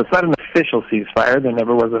firing. So it's not an official ceasefire. There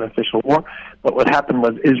never was an official war. But what happened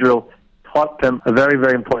was Israel taught them a very,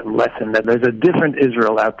 very important lesson, that there's a different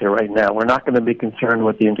Israel out there right now. We're not going to be concerned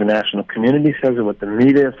what the international community says or what the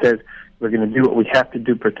media says. We're going to do what we have to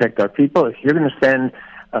do to protect our people. If you're going to send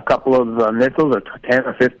a couple of missiles or 10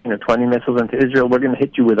 or 15 or 20 missiles into Israel, we're going to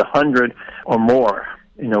hit you with 100 or more,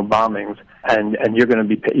 bombings, and you're going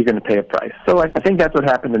to pay a price. So I think that's what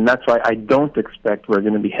happened, and that's why I don't expect we're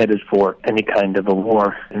going to be headed for any kind of a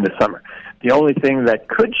war in the summer. The only thing that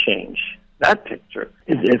could change that picture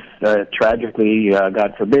is if, tragically,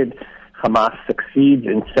 God forbid, Hamas succeeds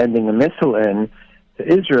in sending a missile in to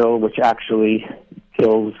Israel, which actually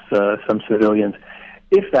kills some civilians.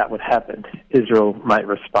 If that would happen, Israel might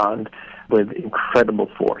respond with incredible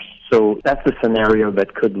force. So that's a scenario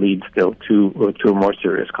that could lead still to a more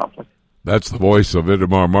serious conflict. That's the voice of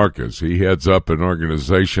Itamar Marcus. He heads up an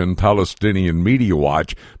organization, Palestinian Media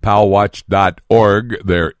Watch, palwatch.org,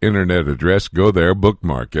 their internet address. Go there,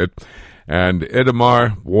 bookmark it. And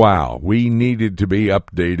Itamar, wow, we needed to be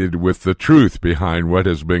updated with the truth behind what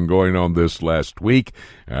has been going on this last week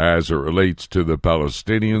as it relates to the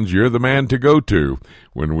Palestinians. You're the man to go to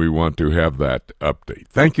when we want to have that update.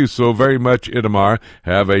 Thank you so very much, Itamar.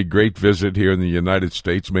 Have a great visit here in the United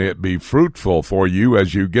States. May it be fruitful for you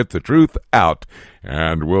as you get the truth out.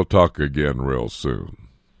 And we'll talk again real soon.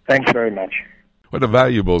 Thanks very much. What a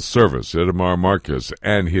valuable service Itamar Marcus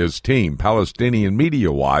and his team, Palestinian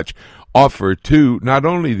Media Watch, offer to not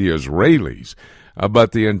only the Israelis,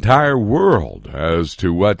 but the entire world as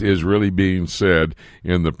to what is really being said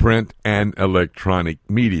in the print and electronic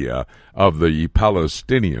media of the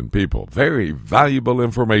Palestinian people. Very valuable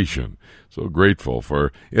information. So grateful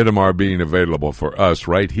for Itamar being available for us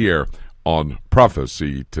right here on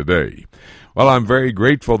Prophecy Today. Well, I'm very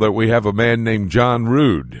grateful that we have a man named John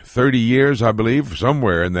Rood, 30 years, I believe,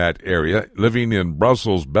 somewhere in that area, living in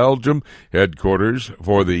Brussels, Belgium, headquarters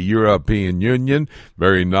for the European Union,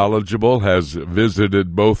 very knowledgeable, has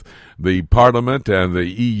visited both the Parliament and the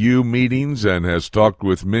EU meetings and has talked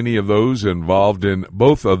with many of those involved in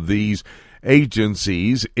both of these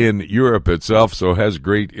agencies in Europe itself, so has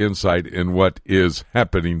great insight in what is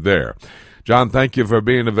happening there. John, thank you for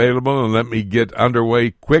being available, and let me get underway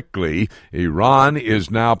quickly. Iran is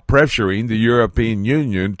now pressuring the European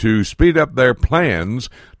Union to speed up their plans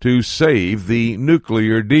to save the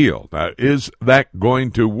nuclear deal. Now, is that going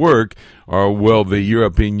to work, or will the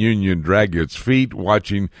European Union drag its feet,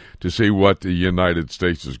 watching to see what the United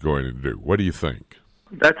States is going to do? What do you think?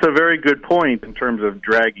 That's a very good point in terms of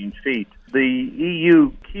dragging feet. The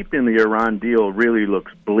EU keeping the Iran deal really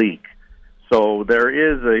looks bleak. So there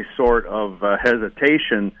is a sort of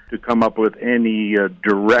hesitation to come up with any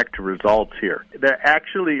direct results here.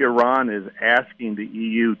 Actually, Iran is asking the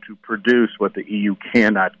EU to produce what the EU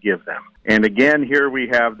cannot give them. And again, here we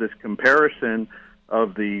have this comparison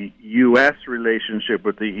of the U.S. relationship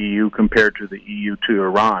with the EU compared to the EU to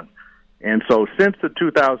Iran. And so since the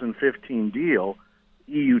 2015 deal,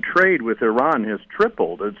 EU trade with Iran has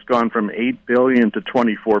tripled. It's gone from $8 billion to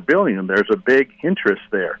 $24 billion. There's a big interest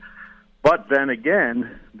there. But then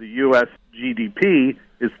again, the U.S. GDP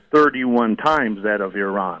is 31 times that of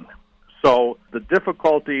Iran. So the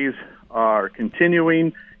difficulties are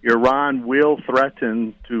continuing. Iran will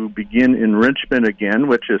threaten to begin enrichment again,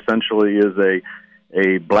 which essentially is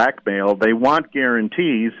a blackmail. They want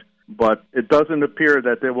guarantees, but it doesn't appear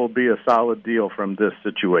that there will be a solid deal from this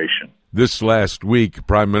situation. This last week,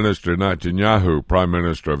 Prime Minister Netanyahu, Prime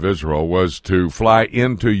Minister of Israel, was to fly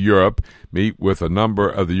into Europe, meet with a number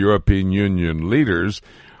of the European Union leaders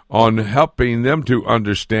on helping them to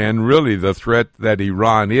understand really the threat that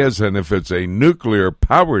Iran is, and if it's a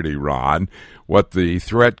nuclear-powered Iran, what the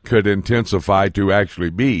threat could intensify to actually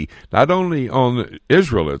be, not only on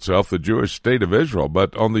Israel itself, the Jewish state of Israel,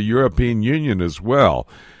 but on the European Union as well.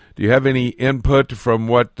 Do you have any input from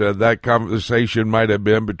what that conversation might have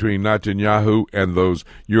been between Netanyahu and those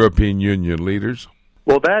European Union leaders?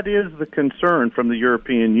 Well, that is the concern from the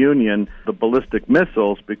European Union, the ballistic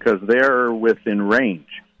missiles, because they're within range.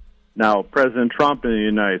 Now, President Trump in the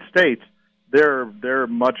United States, they're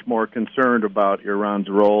much more concerned about Iran's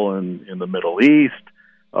role in the Middle East,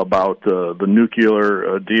 about the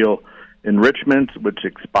nuclear deal enrichment, which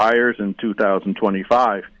expires in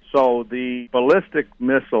 2025. So the ballistic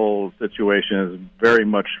missile situation is very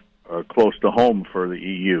much close to home for the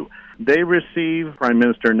EU. They receive Prime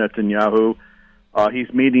Minister Netanyahu.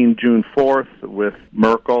 He's meeting June 4th with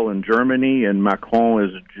Merkel in Germany, and Macron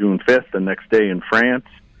is June 5th, the next day in France.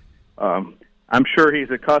 I'm sure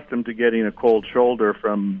he's accustomed to getting a cold shoulder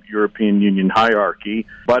from European Union hierarchy,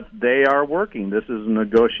 but they are working. This is a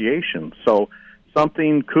negotiation. So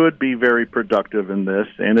something could be very productive in this,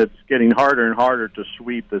 and it's getting harder and harder to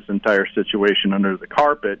sweep this entire situation under the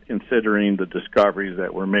carpet, considering the discoveries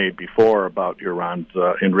that were made before about Iran's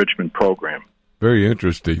enrichment program. Very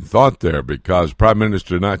interesting thought there, because Prime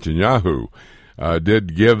Minister Netanyahu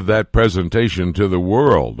did give that presentation to the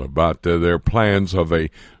world about their plans of a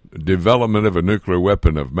development of a nuclear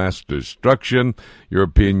weapon of mass destruction.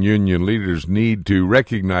 European Union leaders need to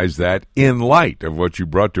recognize that in light of what you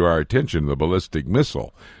brought to our attention, the ballistic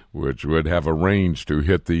missile, which would have a range to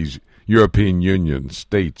hit these European Union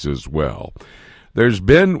states as well. There's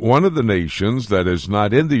been one of the nations that is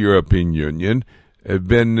not in the European Union have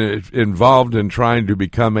been involved in trying to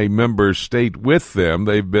become a member state with them.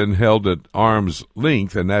 They've been held at arm's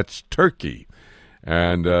length, and that's Turkey.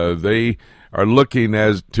 And they are looking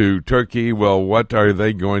as to Turkey, well, what are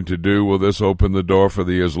they going to do? Will this open the door for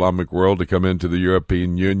the Islamic world to come into the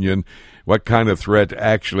European Union? What kind of threat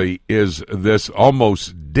actually is this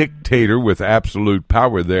almost dictator with absolute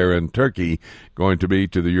power there in Turkey going to be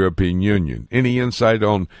to the European Union? Any insight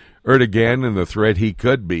on Erdogan and the threat he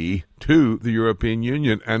could be to the European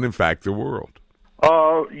Union and, in fact, the world?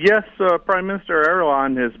 Yes, Prime Minister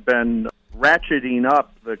Erdogan has been ratcheting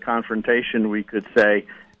up the confrontation, we could say.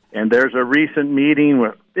 And there's a recent meeting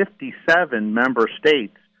with 57 member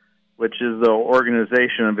states, which is the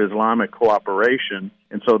Organization of Islamic Cooperation.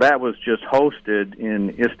 And so that was just hosted in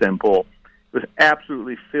Istanbul. It was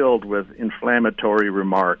absolutely filled with inflammatory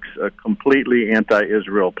remarks, a completely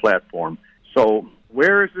anti-Israel platform. So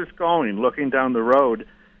where is this going? Looking down the road,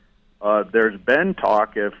 there's been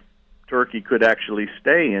talk if Turkey could actually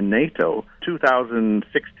stay in NATO.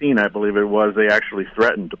 2016, I believe it was, they actually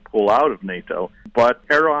threatened to pull out of NATO. But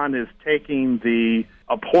Erdogan is taking the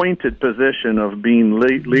appointed position of being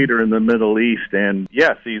leader in the Middle East, and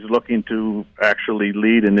yes, he's looking to actually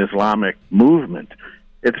lead an Islamic movement.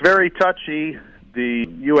 It's very touchy. The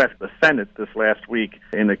U.S. the Senate this last week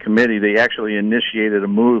in a committee, they actually initiated a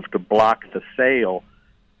move to block the sale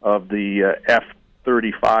of the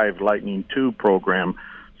F-35 Lightning II program.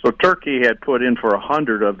 So Turkey had put in for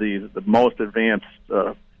 100 of the most advanced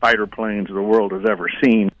fighter planes the world has ever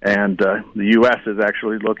seen, and the U.S. is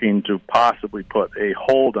actually looking to possibly put a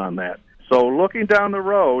hold on that. So looking down the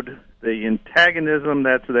road, the antagonism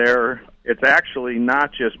that's there, it's actually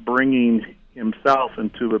not just bringing himself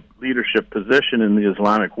into a leadership position in the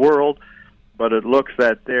Islamic world, but it looks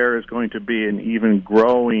that there is going to be an even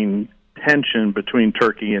growing tension between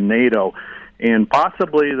Turkey and NATO. And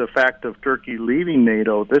possibly the fact of Turkey leaving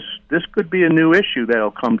NATO, this could be a new issue that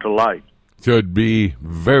will come to light. Could be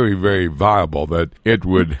very, very viable that it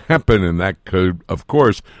would happen, and that could, of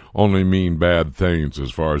course, only mean bad things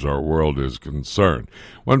as far as our world is concerned.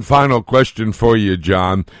 One final question for you,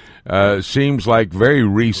 John. Seems like very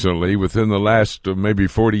recently, within the last maybe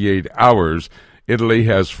 48 hours, Italy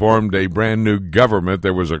has formed a brand new government.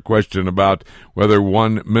 There was a question about whether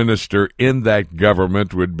one minister in that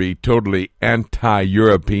government would be totally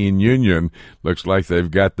anti-European Union. Looks like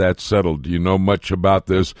they've got that settled. Do you know much about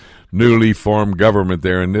this newly formed government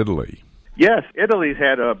there in Italy? Yes, Italy's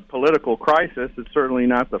had a political crisis. It's certainly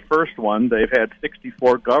not the first one. They've had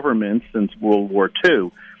 64 governments since World War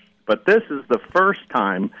II. But this is the first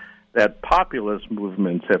time that populist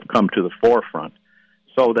movements have come to the forefront.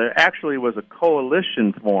 So there actually was a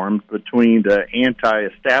coalition formed between the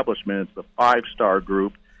anti-establishment, the Five-Star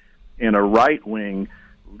Group, and a right-wing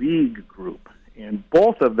League group. And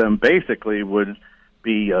both of them basically would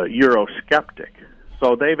be Eurosceptic.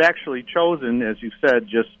 So they've actually chosen, as you said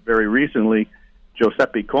just very recently,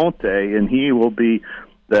 Giuseppe Conte, and he will be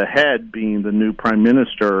the head, being the new prime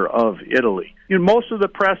minister of Italy. You know, most of the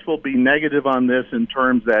press will be negative on this in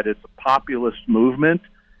terms that it's a populist movement.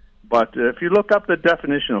 But if you look up the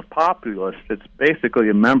definition of populist, it's basically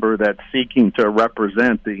a member that's seeking to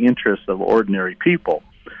represent the interests of ordinary people.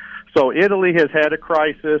 So Italy has had a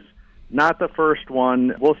crisis, not the first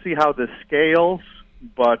one. We'll see how this scales,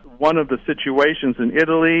 but one of the situations in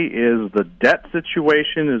Italy is the debt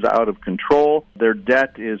situation is out of control. Their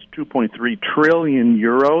debt is 2.3 trillion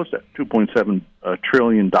euros, $2.7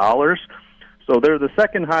 trillion. So they're the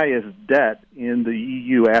second highest debt in the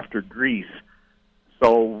EU after Greece.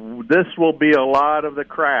 So this will be a lot of the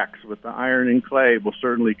cracks with the iron and clay will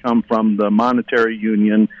certainly come from the monetary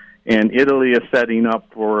union, and Italy is setting up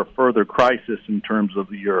for a further crisis in terms of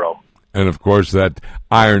the euro. And, of course, that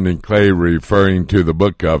iron and clay referring to the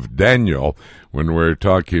book of Daniel when we're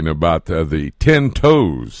talking about the 10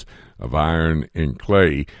 toes of iron and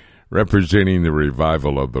clay representing the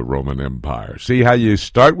revival of the Roman Empire. See how you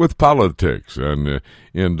start with politics and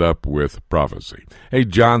end up with prophecy. Hey,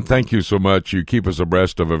 John, thank you so much. You keep us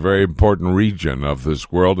abreast of a very important region of this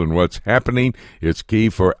world and what's happening. It's key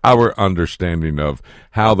for our understanding of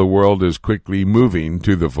how the world is quickly moving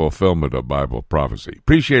to the fulfillment of Bible prophecy.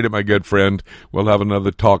 Appreciate it, my good friend. We'll have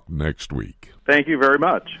another talk next week. Thank you very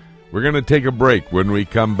much. We're going to take a break. When we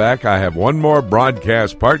come back, I have one more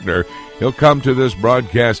broadcast partner. He'll come to this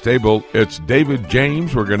broadcast table. It's David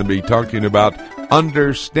James. We're going to be talking about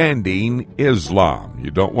understanding Islam. You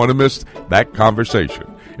don't want to miss that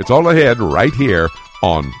conversation. It's all ahead right here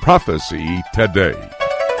on Prophecy Today.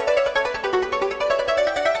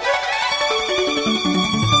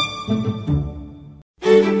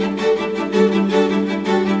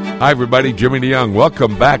 Hi, everybody. Jimmy DeYoung.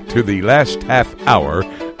 Welcome back to the last half hour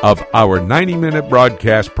of our 90-minute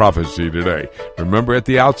broadcast Prophecy Today. Remember at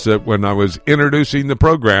the outset when I was introducing the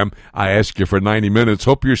program, I asked you for 90 minutes.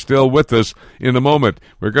 Hope you're still with us in a moment.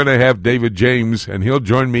 We're going to have David James, and he'll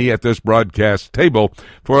join me at this broadcast table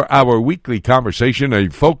for our weekly conversation, a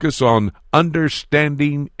focus on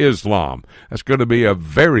understanding Islam. That's going to be a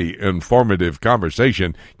very informative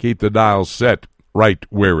conversation. Keep the dial set right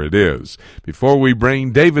where it is. Before we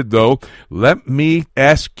bring David, though, let me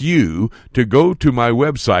ask you to go to my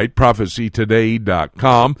website,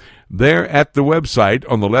 prophecytoday.com. There at the website,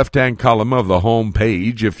 on the left-hand column of the home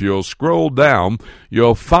page, if you'll scroll down,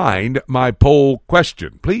 you'll find my poll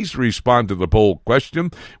question. Please respond to the poll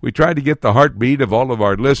question. We try to get the heartbeat of all of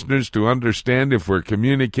our listeners to understand if we're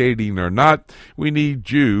communicating or not. We need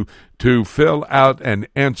you to fill out and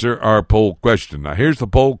answer our poll question. Now, here's the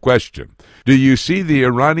poll question. Do you see the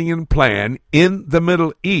Iranian plan in the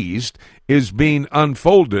Middle East is being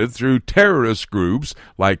unfolded through terrorist groups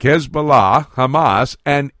like Hezbollah, Hamas,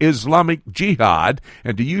 and Islamic Jihad?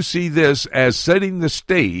 And do you see this as setting the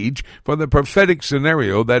stage for the prophetic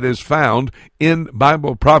scenario that is found in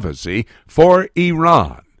Bible prophecy for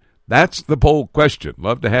Iran? That's the poll question.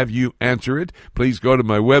 Love to have you answer it. Please go to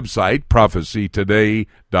my website,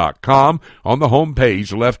 prophecytoday.com. On the home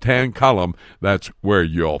page, left-hand column, that's where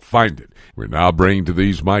you'll find it. We're now bringing to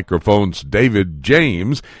these microphones David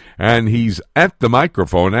James, and he's at the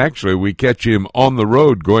microphone. Actually, we catch him on the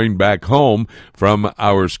road going back home from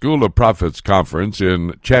our School of Prophets conference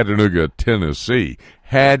in Chattanooga, Tennessee.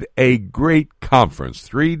 Had a great conference,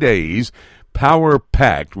 3 days,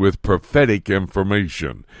 power-packed with prophetic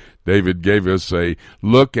information. David gave us a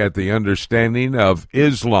look at the understanding of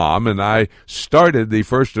Islam, and I started the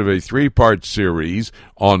first of a 3-part series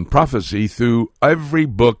on prophecy through every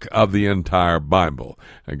book of the entire Bible.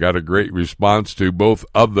 I got a great response to both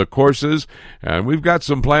of the courses, and we've got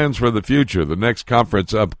some plans for the future. The next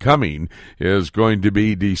conference upcoming is going to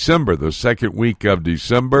be December, the second week of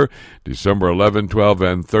December 11, 12,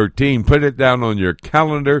 and 13. Put it down on your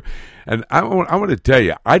calendar. And I want to tell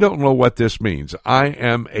you, I don't know what this means. I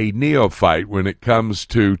am a neophyte when it comes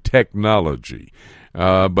to technology.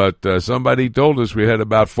 But somebody told us we had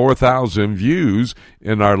about 4,000 views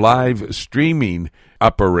in our live streaming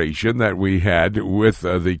operation that we had with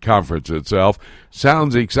the conference itself.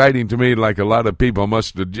 Sounds exciting to me, like a lot of people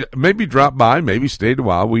must have maybe dropped by, maybe stayed a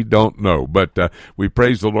while. We don't know, but we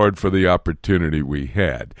praise the Lord for the opportunity we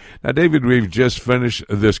had. Now, David, we've just finished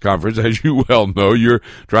this conference. As you well know, you're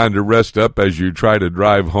trying to rest up as you try to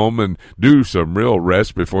drive home and do some real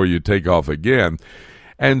rest before you take off again.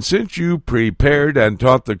 And since you prepared and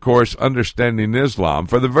taught the course Understanding Islam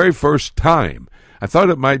for the very first time, I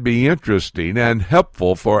thought it might be interesting and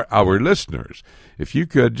helpful for our listeners if you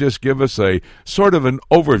could just give us a sort of an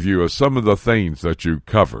overview of some of the things that you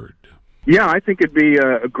covered. Yeah, I think it'd be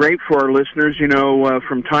great for our listeners,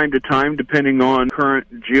 from time to time, depending on current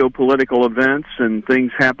geopolitical events and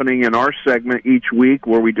things happening in our segment each week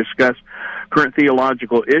where we discuss current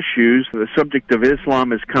theological issues. The subject of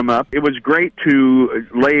Islam has come up. It was great to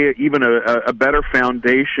lay even a better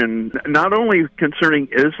foundation, not only concerning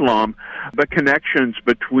Islam, but connections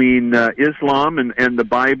between Islam and the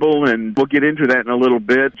Bible, and we'll get into that in a little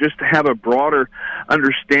bit, just to have a broader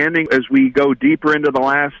understanding as we go deeper into the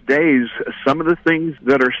last days. Some of the things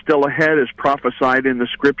that are still ahead is prophesied in the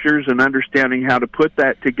Scriptures, and understanding how to put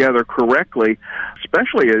that together correctly,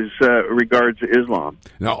 especially as regards Islam.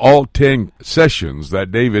 Now, all 10 sessions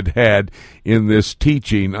that David had in this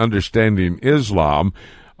teaching, Understanding Islam,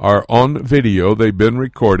 are on video. They've been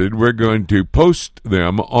recorded. We're going to post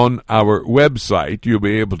them on our website. You'll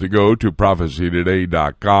be able to go to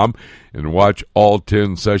prophecytoday.com and watch all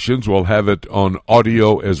 10 sessions. We'll have it on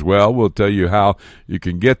audio as well. We'll tell you how you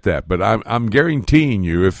can get that. But I'm guaranteeing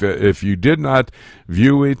you, if you did not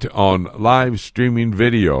view it on live streaming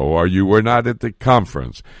video or you were not at the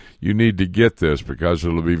conference, you need to get this because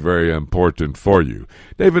it'll be very important for you.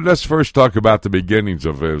 David, let's first talk about the beginnings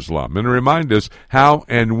of Islam and remind us how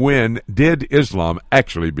and when did Islam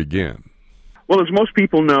actually begin? Well, as most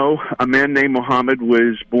people know, a man named Muhammad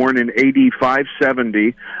was born in AD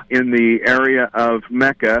 570 in the area of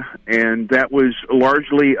Mecca, and that was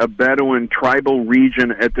largely a Bedouin tribal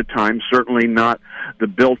region at the time, certainly not the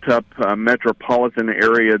built-up metropolitan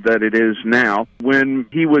area that it is now. When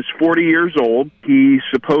he was 40 years old, he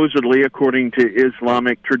supposedly, according to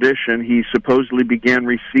Islamic tradition, he supposedly began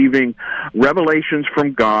receiving revelations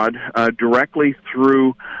from God directly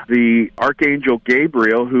through the Archangel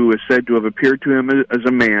Gabriel, who is said to have appeared to him as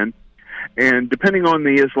a man. And depending on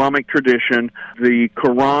the Islamic tradition, the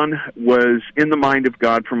Quran was in the mind of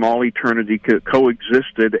God from all eternity,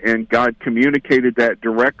 coexisted, and God communicated that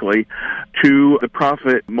directly to the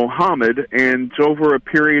Prophet Muhammad. And it's over a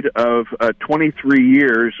period of 23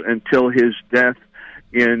 years until his death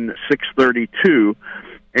in 632.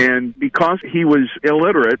 And because he was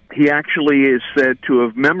illiterate, he actually is said to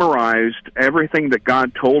have memorized everything that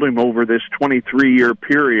God told him over this 23-year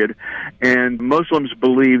period. And Muslims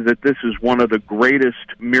believe that this is one of the greatest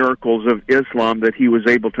miracles of Islam, that he was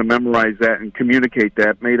able to memorize that and communicate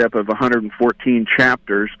that, made up of 114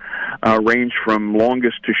 chapters, ranged from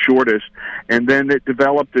longest to shortest. And then it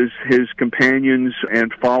developed as his companions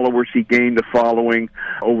and followers. He gained a following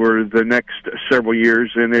over the next several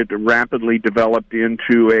years, and it rapidly developed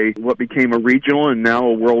into into what became a regional and now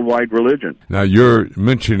a worldwide religion. Now, you're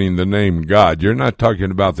mentioning the name God. You're not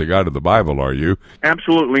talking about the God of the Bible, are you?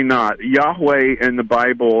 Absolutely not. Yahweh in the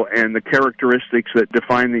Bible and the characteristics that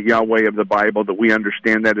define the Yahweh of the Bible, that we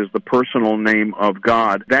understand that is the personal name of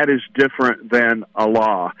God, that is different than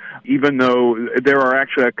Allah. Even though there are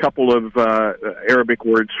actually a couple of Arabic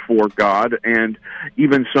words for God, and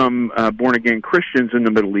even some born-again Christians in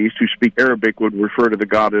the Middle East who speak Arabic would refer to the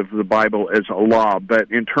God of the Bible as Allah.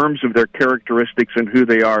 But in terms of their characteristics and who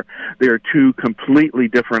they are two completely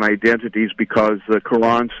different identities, because the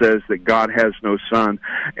Quran says that God has no son,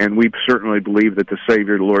 and we certainly believe that the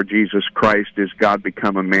Savior, the Lord Jesus Christ, is God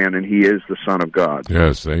become a man, and he is the Son of God.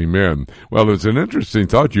 Yes, amen. Well, it's an interesting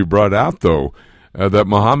thought you brought out, though, that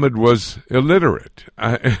Muhammad was illiterate.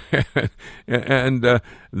 And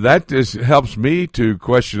that just helps me to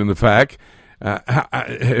question the fact,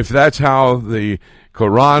 if that's how the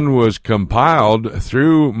Quran was compiled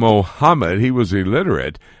through Muhammad, he was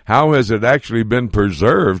illiterate, how has it actually been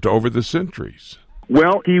preserved over the centuries?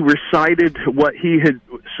 Well, he recited what he had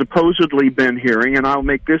supposedly been hearing, and I'll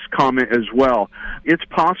make this comment as well. It's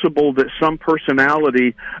possible that some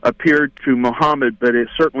personality appeared to Muhammad, but it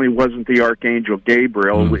certainly wasn't the Archangel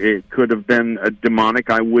Gabriel. It could have been a demonic.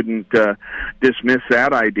 I wouldn't dismiss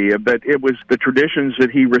that idea, but it was the traditions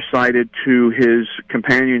that he recited to his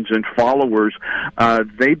companions and followers.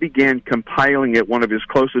 They began compiling it. One of his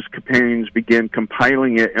closest companions began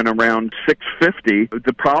compiling it in around 650.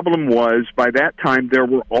 The problem was, by that time, there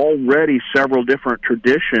were already several different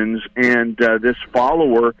traditions, and this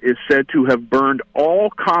follower is said to have burned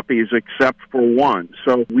all copies except for one.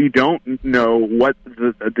 So we don't know what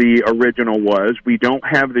the original was. We don't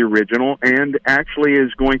have the original, and actually,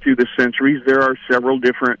 as going through the centuries, there are several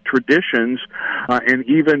different traditions, and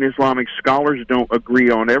even Islamic scholars don't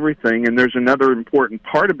agree on everything. And there's another important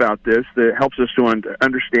part about this that helps us to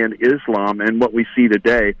understand Islam and what we see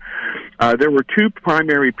today. There were two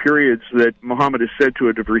primary periods that Muhammad is said to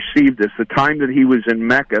have received this. The time that he was in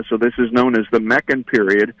Mecca, so this is known as the Meccan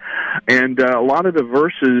period, and a lot of the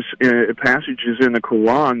verses, passages in the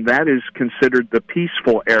Quran, that is considered the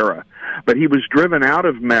peaceful era. But he was driven out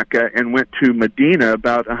of Mecca and went to Medina,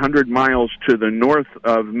 about 100 miles to the north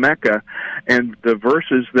of Mecca, and the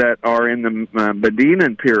verses that are in the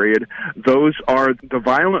Medinan period, those are the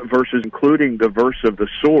violent verses, including the verse of the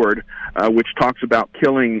sword, which talks about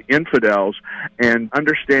killing infidels, and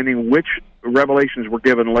understanding which revelations were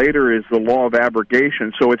given later is the law of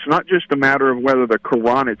abrogation. So it's not just a matter of whether the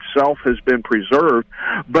Quran itself has been preserved,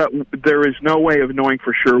 but there is no way of knowing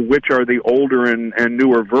for sure which are the older and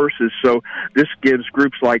newer verses. So this gives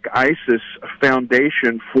groups like ISIS a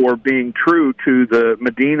foundation for being true to the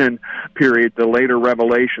Medinan period, the later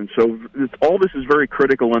revelation. So all this is very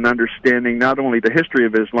critical in understanding not only the history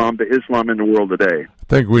of Islam, but Islam in the world today.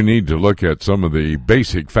 I think we need to look at some of the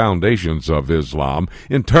basic foundations of Islam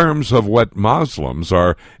in terms of what Muslims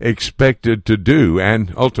are expected to do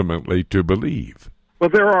and ultimately to believe. Well,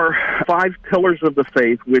 there are 5 pillars of the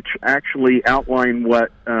faith which actually outline what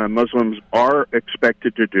Muslims are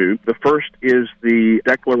expected to do. The first is the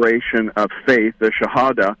declaration of faith, the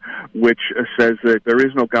Shahada, which says that there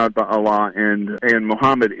is no God but Allah and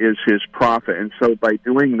Muhammad is his prophet. And so by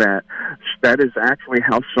doing that, that is actually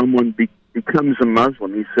how someone becomes a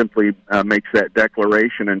Muslim. He simply makes that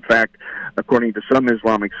declaration. In fact, according to some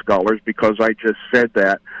Islamic scholars, because I just said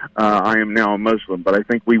that, I am now a Muslim. But I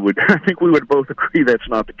think we would both agree that's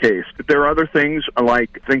not the case. But there are other things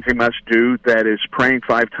like things they must do, that is praying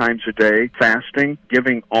 5 times a day, fasting,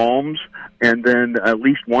 giving alms, and then at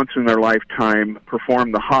least once in their lifetime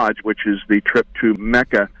perform the Hajj, which is the trip to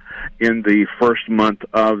Mecca in the first month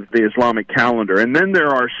of the Islamic calendar. And then there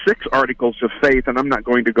are 6 articles of faith, and I'm not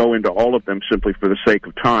going to go into all of them simply for the sake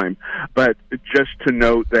of time, but just to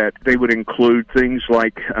note that they would include things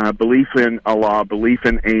like belief in Allah, belief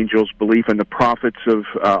in angels, belief in the prophets of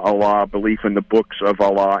Allah, belief in the books of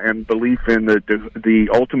Allah, and belief in the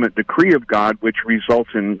ultimate decree of God, which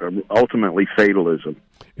results in ultimately fatalism.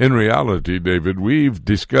 In reality, David, we've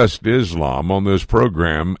discussed Islam on this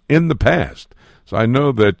program in the past. So I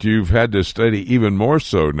know that you've had to study even more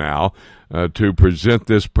so now to present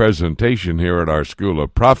this presentation here at our School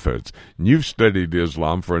of Prophets. And you've studied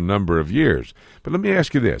Islam for a number of years. But let me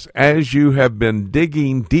ask you this. As you have been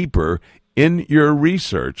digging deeper in your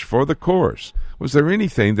research for the course, was there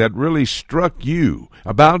anything that really struck you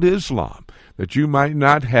about Islam that you might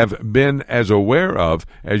not have been as aware of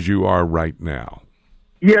as you are right now?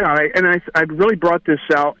 Yeah, I really brought this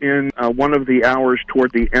out in one of the hours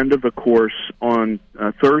toward the end of the course on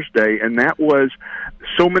Thursday, and that was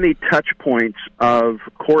so many touch points of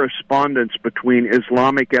correspondence between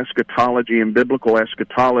Islamic eschatology and biblical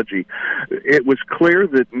eschatology. It was clear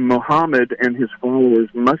that Muhammad and his followers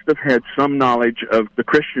must have had some knowledge of the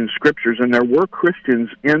Christian scriptures, and there were Christians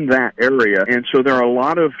in that area, and so there are a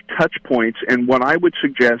lot of touch points, and what I would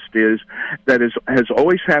suggest is that has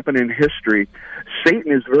always happened in history,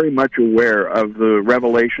 Satan is very much aware of the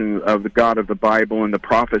revelation of the God of the Bible and the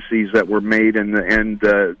prophecies that were made and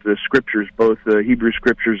the scriptures, both the Hebrew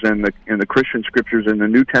scriptures and the Christian scriptures in the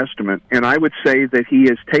New Testament. And I would say that he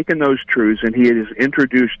has taken those truths and he has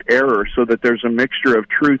introduced error so that there's a mixture of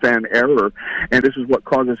truth and error. And this is what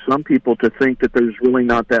causes some people to think that there's really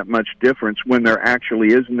not that much difference when there actually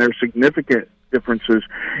is, and there's significant differences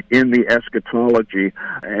in the eschatology,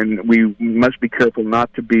 and we must be careful not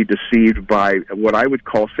to be deceived by what I would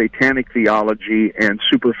call satanic theology and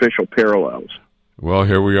superficial parallels. Well,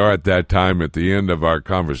 here we are at that time at the end of our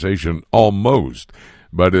conversation, almost,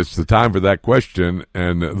 but it's the time for that question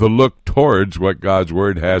and the look towards what God's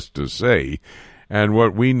Word has to say and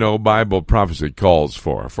what we know Bible prophecy calls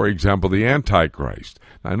for. For example, the Antichrist.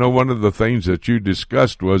 I know one of the things that you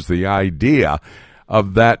discussed was the idea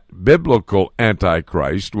of that biblical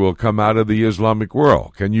Antichrist will come out of the Islamic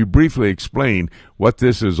world. Can you briefly explain what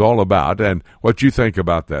this is all about and what you think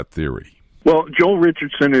about that theory? Well, Joel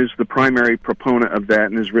Richardson is the primary proponent of that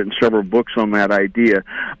and has written several books on that idea.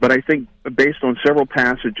 But I think based on several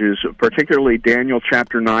passages, particularly Daniel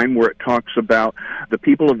chapter 9, where it talks about the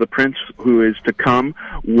people of the prince who is to come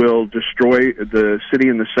will destroy the city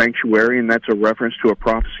and the sanctuary, and that's a reference to a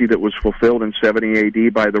prophecy that was fulfilled in 70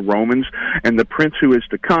 AD by the Romans. And the prince who is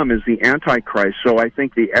to come is the Antichrist. So I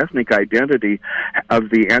think the ethnic identity of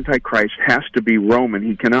the Antichrist has to be Roman.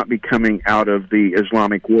 He cannot be coming out of the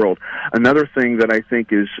Islamic world. Another thing that I think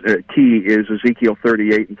is key is Ezekiel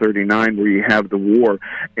 38 and 39, where you have the war,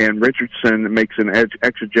 and Richardson makes an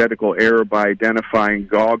exegetical error by identifying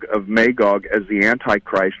Gog of Magog as the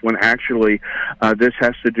Antichrist, when actually this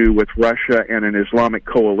has to do with Russia and an Islamic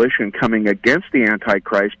coalition coming against the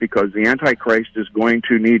Antichrist, because the Antichrist is going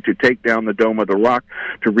to need to take down the Dome of the Rock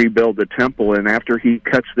to rebuild the temple, and after he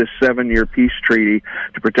cuts this 7-year peace treaty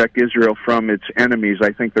to protect Israel from its enemies,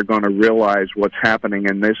 I think they're going to realize what's happening,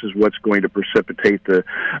 and this is what's going to precipitate the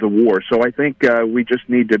war. So I think we just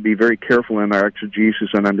need to be very careful in our exegesis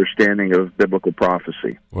and understanding of biblical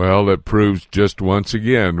prophecy. Well, it proves just once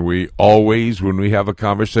again, we always, when we have a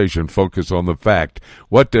conversation, focus on the fact,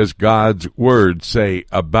 what does God's Word say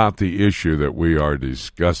about the issue that we are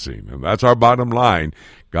discussing? And that's our bottom line.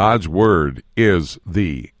 God's Word is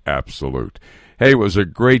the absolute. Hey, it was a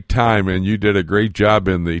great time, and you did a great job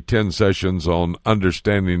in the 10 sessions on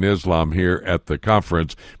understanding Islam here at the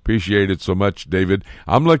conference. Appreciate it so much, David.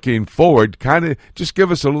 I'm looking forward, just give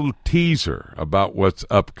us a little teaser about what's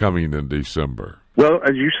upcoming in December. Well,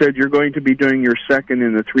 as you said, you're going to be doing your second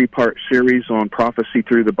in the 3-part series on prophecy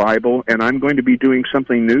through the Bible, and I'm going to be doing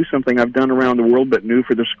something new, something I've done around the world, but new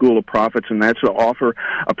for the School of Prophets, and that's to offer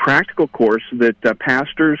a practical course that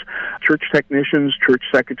pastors, church technicians, church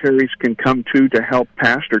secretaries can come to help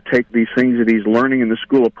pastor take these things that he's learning in the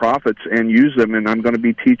School of Prophets and use them, and I'm going to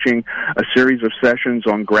be teaching a series of sessions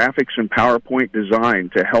on graphics and PowerPoint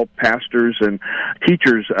design to help pastors and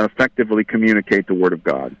teachers effectively communicate the Word of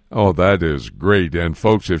God. Oh, that is great. And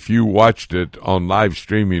folks, if you watched it on live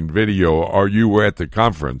streaming video or you were at the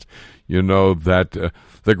conference, you know that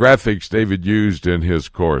the graphics David used in his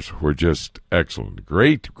course were just excellent.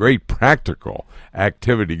 Great practical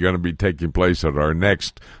activity going to be taking place at our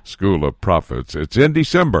next School of Prophets. It's in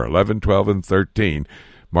December 11, 12, and 13.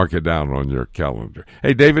 Mark it down on your calendar.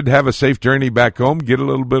 Hey, David, have a safe journey back home. Get a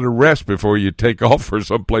little bit of rest before you take off for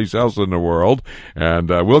someplace else in the world. And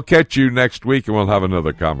we'll catch you next week, and we'll have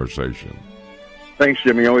another conversation. Thanks,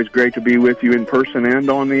 Jimmy. Always great to be with you in person and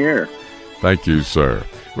on the air. Thank you, sir.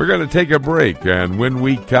 We're going to take a break, and when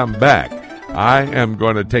we come back, I am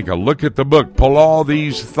going to take a look at the book, pull all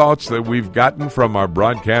these thoughts that we've gotten from our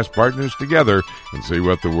broadcast partners together, and see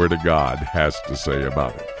what the Word of God has to say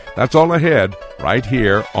about it. That's all ahead, right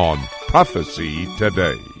here on Prophecy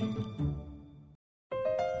Today.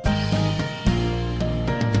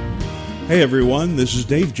 Hey everyone, this is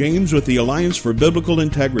Dave James with the Alliance for Biblical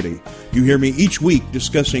Integrity. You hear me each week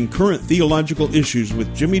discussing current theological issues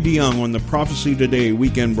with Jimmy DeYoung on the Prophecy Today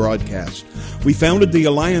weekend broadcast. We founded the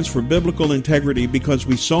Alliance for Biblical Integrity because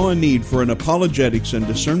we saw a need for an apologetics and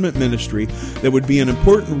discernment ministry that would be an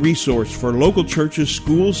important resource for local churches,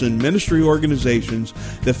 schools, and ministry organizations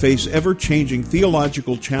that face ever-changing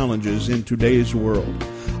theological challenges in today's world.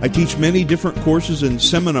 I teach many different courses and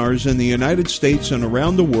seminars in the United States and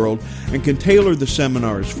around the world and can tailor the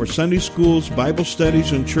seminars for Sunday schools, Bible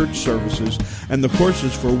studies, and church services, and the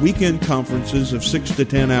courses for weekend conferences of 6 to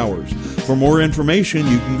 10 hours. For more information,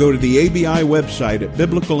 you can go to the ABI website at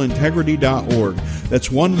biblicalintegrity.org. That's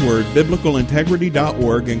one word,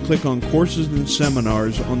 biblicalintegrity.org, and click on Courses and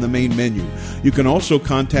Seminars on the main menu. You can also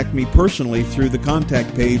contact me personally through the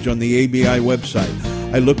contact page on the ABI website.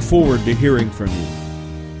 I look forward to hearing from you.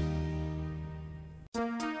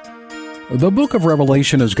 The book of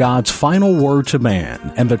Revelation is God's final word to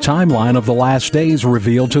man and the timeline of the last days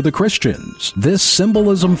revealed to the Christians. This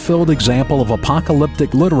symbolism-filled example of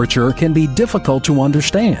apocalyptic literature can be difficult to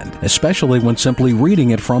understand, especially when simply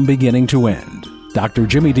reading it from beginning to end. Dr.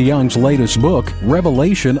 Jimmy DeYoung's latest book,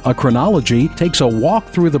 Revelation, A Chronology, takes a walk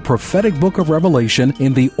through the prophetic book of Revelation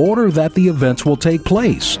in the order that the events will take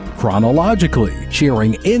place, chronologically,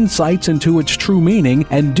 sharing insights into its true meaning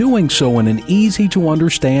and doing so in an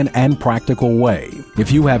easy-to-understand and practical way.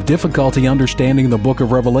 If you have difficulty understanding the book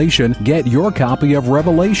of Revelation, get your copy of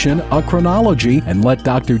Revelation, A Chronology, and let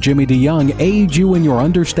Dr. Jimmy DeYoung aid you in your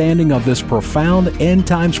understanding of this profound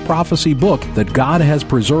end-times prophecy book that God has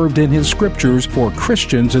preserved in His Scriptures for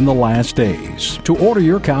Christians in the last days. To order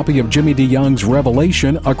your copy of Jimmy DeYoung's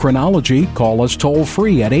Revelation, A Chronology, call us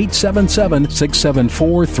toll-free at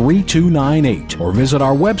 877-674-3298 or visit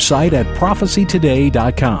our website at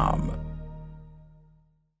prophecytoday.com.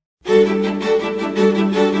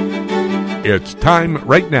 It's time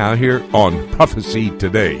right now here on Prophecy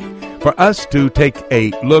Today for us to take a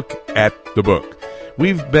look at the book.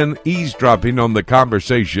 We've been eavesdropping on the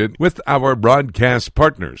conversation with our broadcast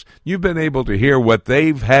partners. You've been able to hear what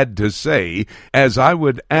they've had to say as I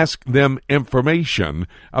would ask them information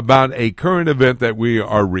about a current event that we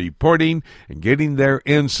are reporting and getting their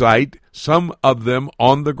insight, some of them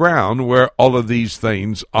on the ground where all of these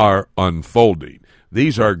things are unfolding.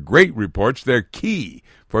 These are great reports. They're key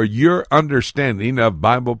for your understanding of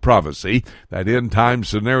Bible prophecy, that end-time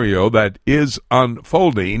scenario that is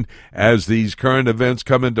unfolding as these current events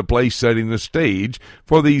come into place, setting the stage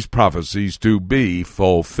for these prophecies to be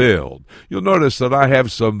fulfilled. You'll notice that I have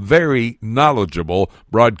some very knowledgeable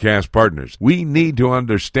broadcast partners. We need to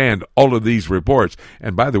understand all of these reports.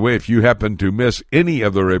 And by the way, if you happen to miss any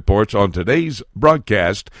of the reports on today's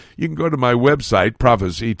broadcast, you can go to my website,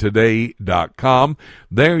 prophecytoday.com.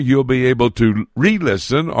 There you'll be able to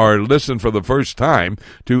re-listen or listen for the first time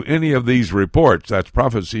to any of these reports. That's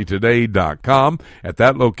prophecytoday.com. At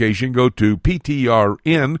that location, go to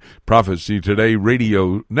PTRN, Prophecy Today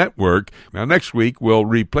Radio Network. Now, next week, we'll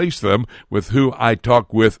replace them with who I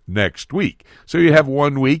talk with next week. So you have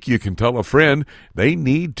 1 week. You can tell a friend they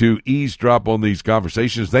need to eavesdrop on these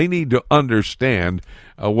conversations. They need to understand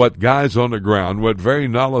what guys on the ground, what very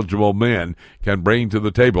knowledgeable men can bring to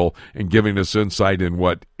the table in giving us insight in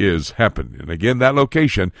what is happening. And again, that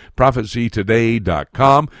location,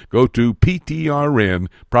 prophecytoday.com. Go to PTRN,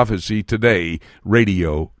 Prophecy Today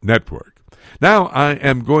Radio Network. Now, I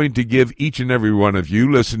am going to give each and every one of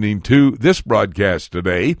you listening to this broadcast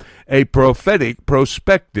today a prophetic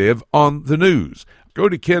perspective on the news. Go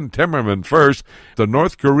to Ken Timmerman first. The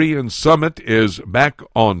North Korean summit is back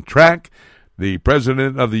on track. The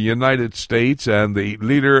President of the United States and the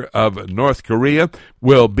leader of North Korea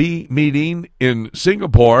will be meeting in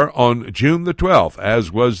Singapore on June the 12th,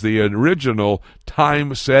 as was the original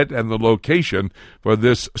time set and the location for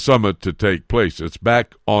this summit to take place. It's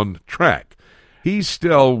back on track. He's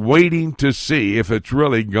still waiting to see if it's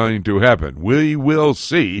really going to happen. We will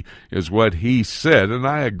see, is what he said, and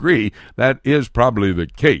I agree that is probably the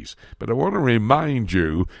case. But I want to remind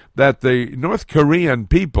you that the North Korean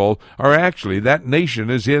people are actually, that nation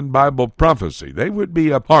is in Bible prophecy. They would be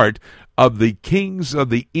a part of the kings of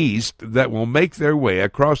the East that will make their way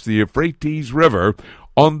across the Euphrates River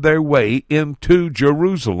on their way into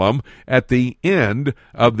Jerusalem at the end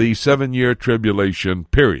of the 7-year tribulation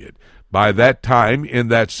period. By that time, in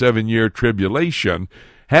that 7-year tribulation,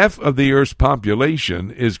 half of the earth's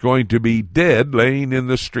population is going to be dead, laying in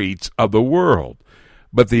the streets of the world.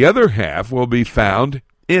 But the other half will be found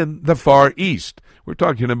in the Far East. We're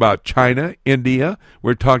talking about China, India.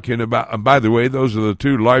 We're talking about, and by the way, those are the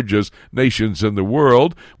two largest nations in the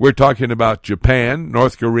world. We're talking about Japan,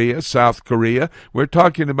 North Korea, South Korea. We're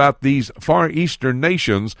talking about these Far Eastern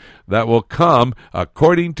nations that will come,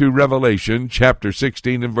 according to Revelation chapter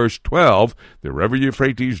 16 and verse 12, the river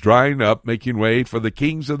Euphrates drying up, making way for the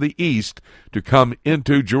kings of the East to come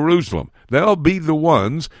into Jerusalem. They'll be the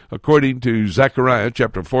ones, according to Zechariah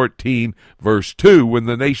chapter 14, verse 2, when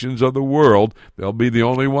the nations of the world, they'll be the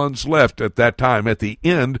only ones left at that time, at the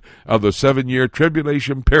end of the 7-year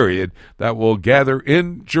tribulation period, that will gather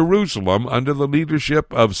in Jerusalem under the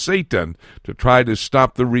leadership of Satan to try to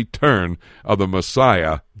stop the return of the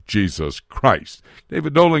Messiah, Jesus Christ.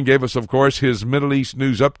 David Dolan gave us, of course, his Middle East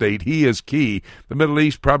news update. He is key. The Middle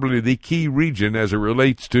East, probably the key region as it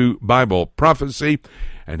relates to Bible prophecy.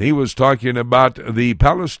 And he was talking about the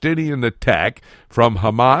Palestinian attack from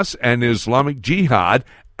Hamas and Islamic Jihad.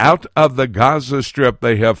 Out of the Gaza Strip,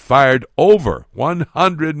 they have fired over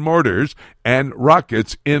 100 mortars and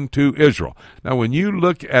rockets into Israel. Now, when you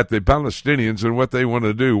look at the Palestinians and what they want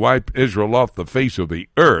to do, wipe Israel off the face of the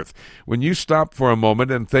earth, when you stop for a moment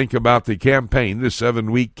and think about the campaign, the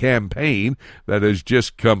 7-week campaign that is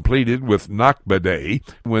just completed with Nakba Day,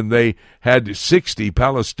 when they had 60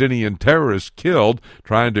 Palestinian terrorists killed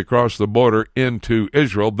trying to cross the border into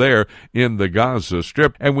Israel there in the Gaza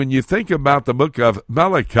Strip, and when you think about the book of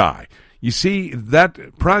Malachi, you see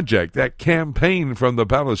that project, that campaign from the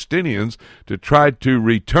Palestinians to try to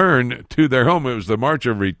return to their home. It was the March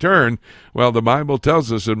of Return. Well, the Bible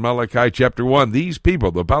tells us in Malachi chapter 1, these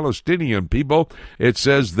people, the Palestinian people, it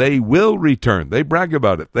says they will return. They brag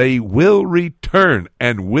about it. They will return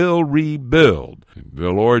and will rebuild.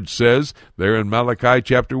 The Lord says there in Malachi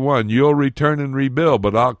chapter 1, you'll return and rebuild,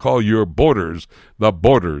 but I'll call your borders the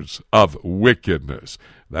borders of wickedness.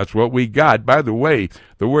 That's what we got. By the way,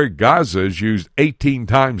 the word Gaza is used 18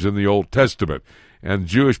 times in the Old Testament, and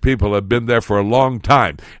Jewish people have been there for a long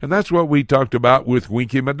time. And that's what we talked about with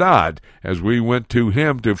Winky Madad as we went to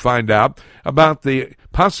him to find out about the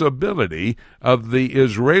possibility of the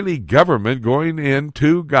Israeli government going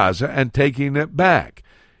into Gaza and taking it back.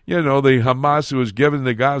 You know, the Hamas was given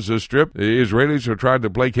the Gaza Strip. The Israelis are trying to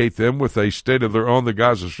placate them with a state of their own, the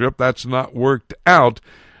Gaza Strip. That's not worked out.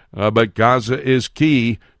 But Gaza is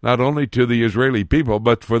key not only to the Israeli people,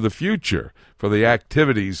 but for the future, for the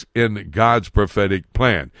activities in God's prophetic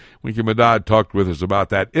plan. Winky Madad talked with us about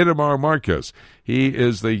that. Itamar Marcus, he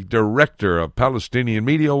is the director of Palestinian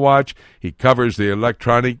Media Watch. He covers the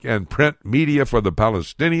electronic and print media for the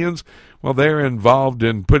Palestinians. Well, they're involved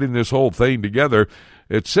in putting this whole thing together.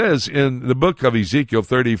 It says in the book of Ezekiel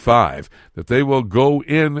 35 that they will go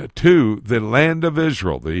into the land of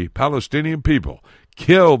Israel, the Palestinian people,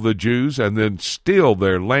 kill the Jews, and then steal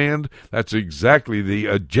their land. That's exactly the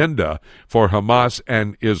agenda for Hamas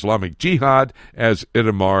and Islamic Jihad, as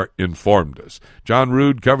Itamar informed us. John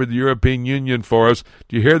Rood covered the European Union for us.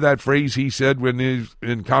 Do you hear that phrase he said when he's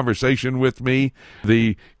in conversation with me?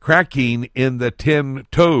 The cracking in the 10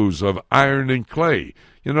 toes of iron and clay.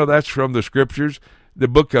 You know, that's from the scriptures. The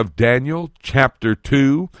book of Daniel, chapter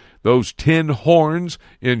 2, those 10 horns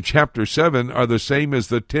in chapter 7 are the same as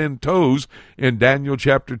the 10 toes in Daniel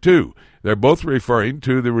chapter 2. They're both referring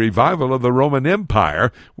to the revival of the Roman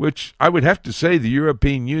Empire, which I would have to say the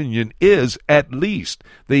European Union is at least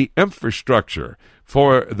the infrastructure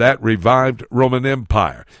for that revived Roman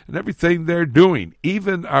Empire. And everything they're doing,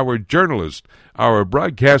 even our journalists, our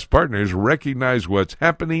broadcast partners recognize what's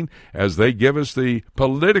happening as they give us the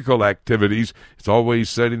political activities. It's always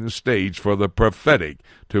setting the stage for the prophetic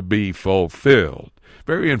to be fulfilled.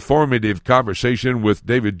 Very informative conversation with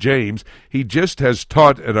David James. He just has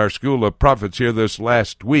taught at our School of Prophets here this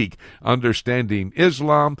last week, Understanding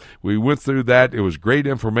Islam. We went through that. It was great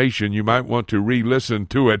information. You might want to re-listen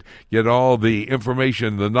to it, get all the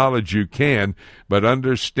information, the knowledge you can, but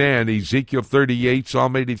understand Ezekiel 38,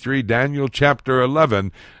 Psalm 83, Daniel chapter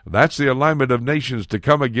 11. That's the alignment of nations to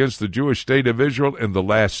come against the Jewish state of Israel in the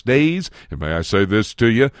last days. And may I say this to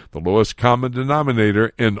you, the lowest common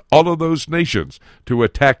denominator in all of those nations to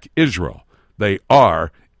attack Israel, they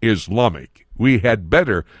are Islamic. We had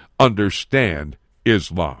better understand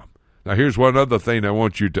Islam. Now, here's one other thing I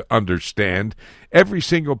want you to understand. Every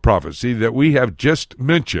single prophecy that we have just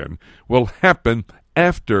mentioned will happen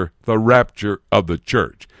after the rapture of the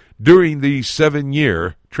church, during the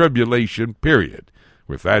 7-year tribulation period.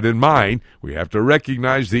 With that in mind, we have to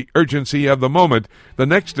recognize the urgency of the moment. The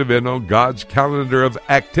next event on God's calendar of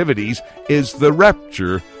activities is the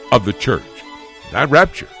rapture of the church. That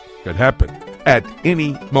rapture could happen at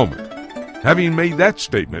any moment. Having made that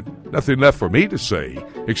statement, nothing left for me to say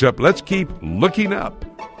except let's keep looking up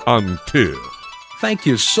until. Thank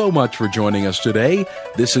you so much for joining us today.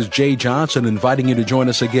 This is Jay Johnson inviting you to join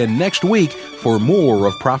us again next week for more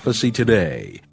of Prophecy Today.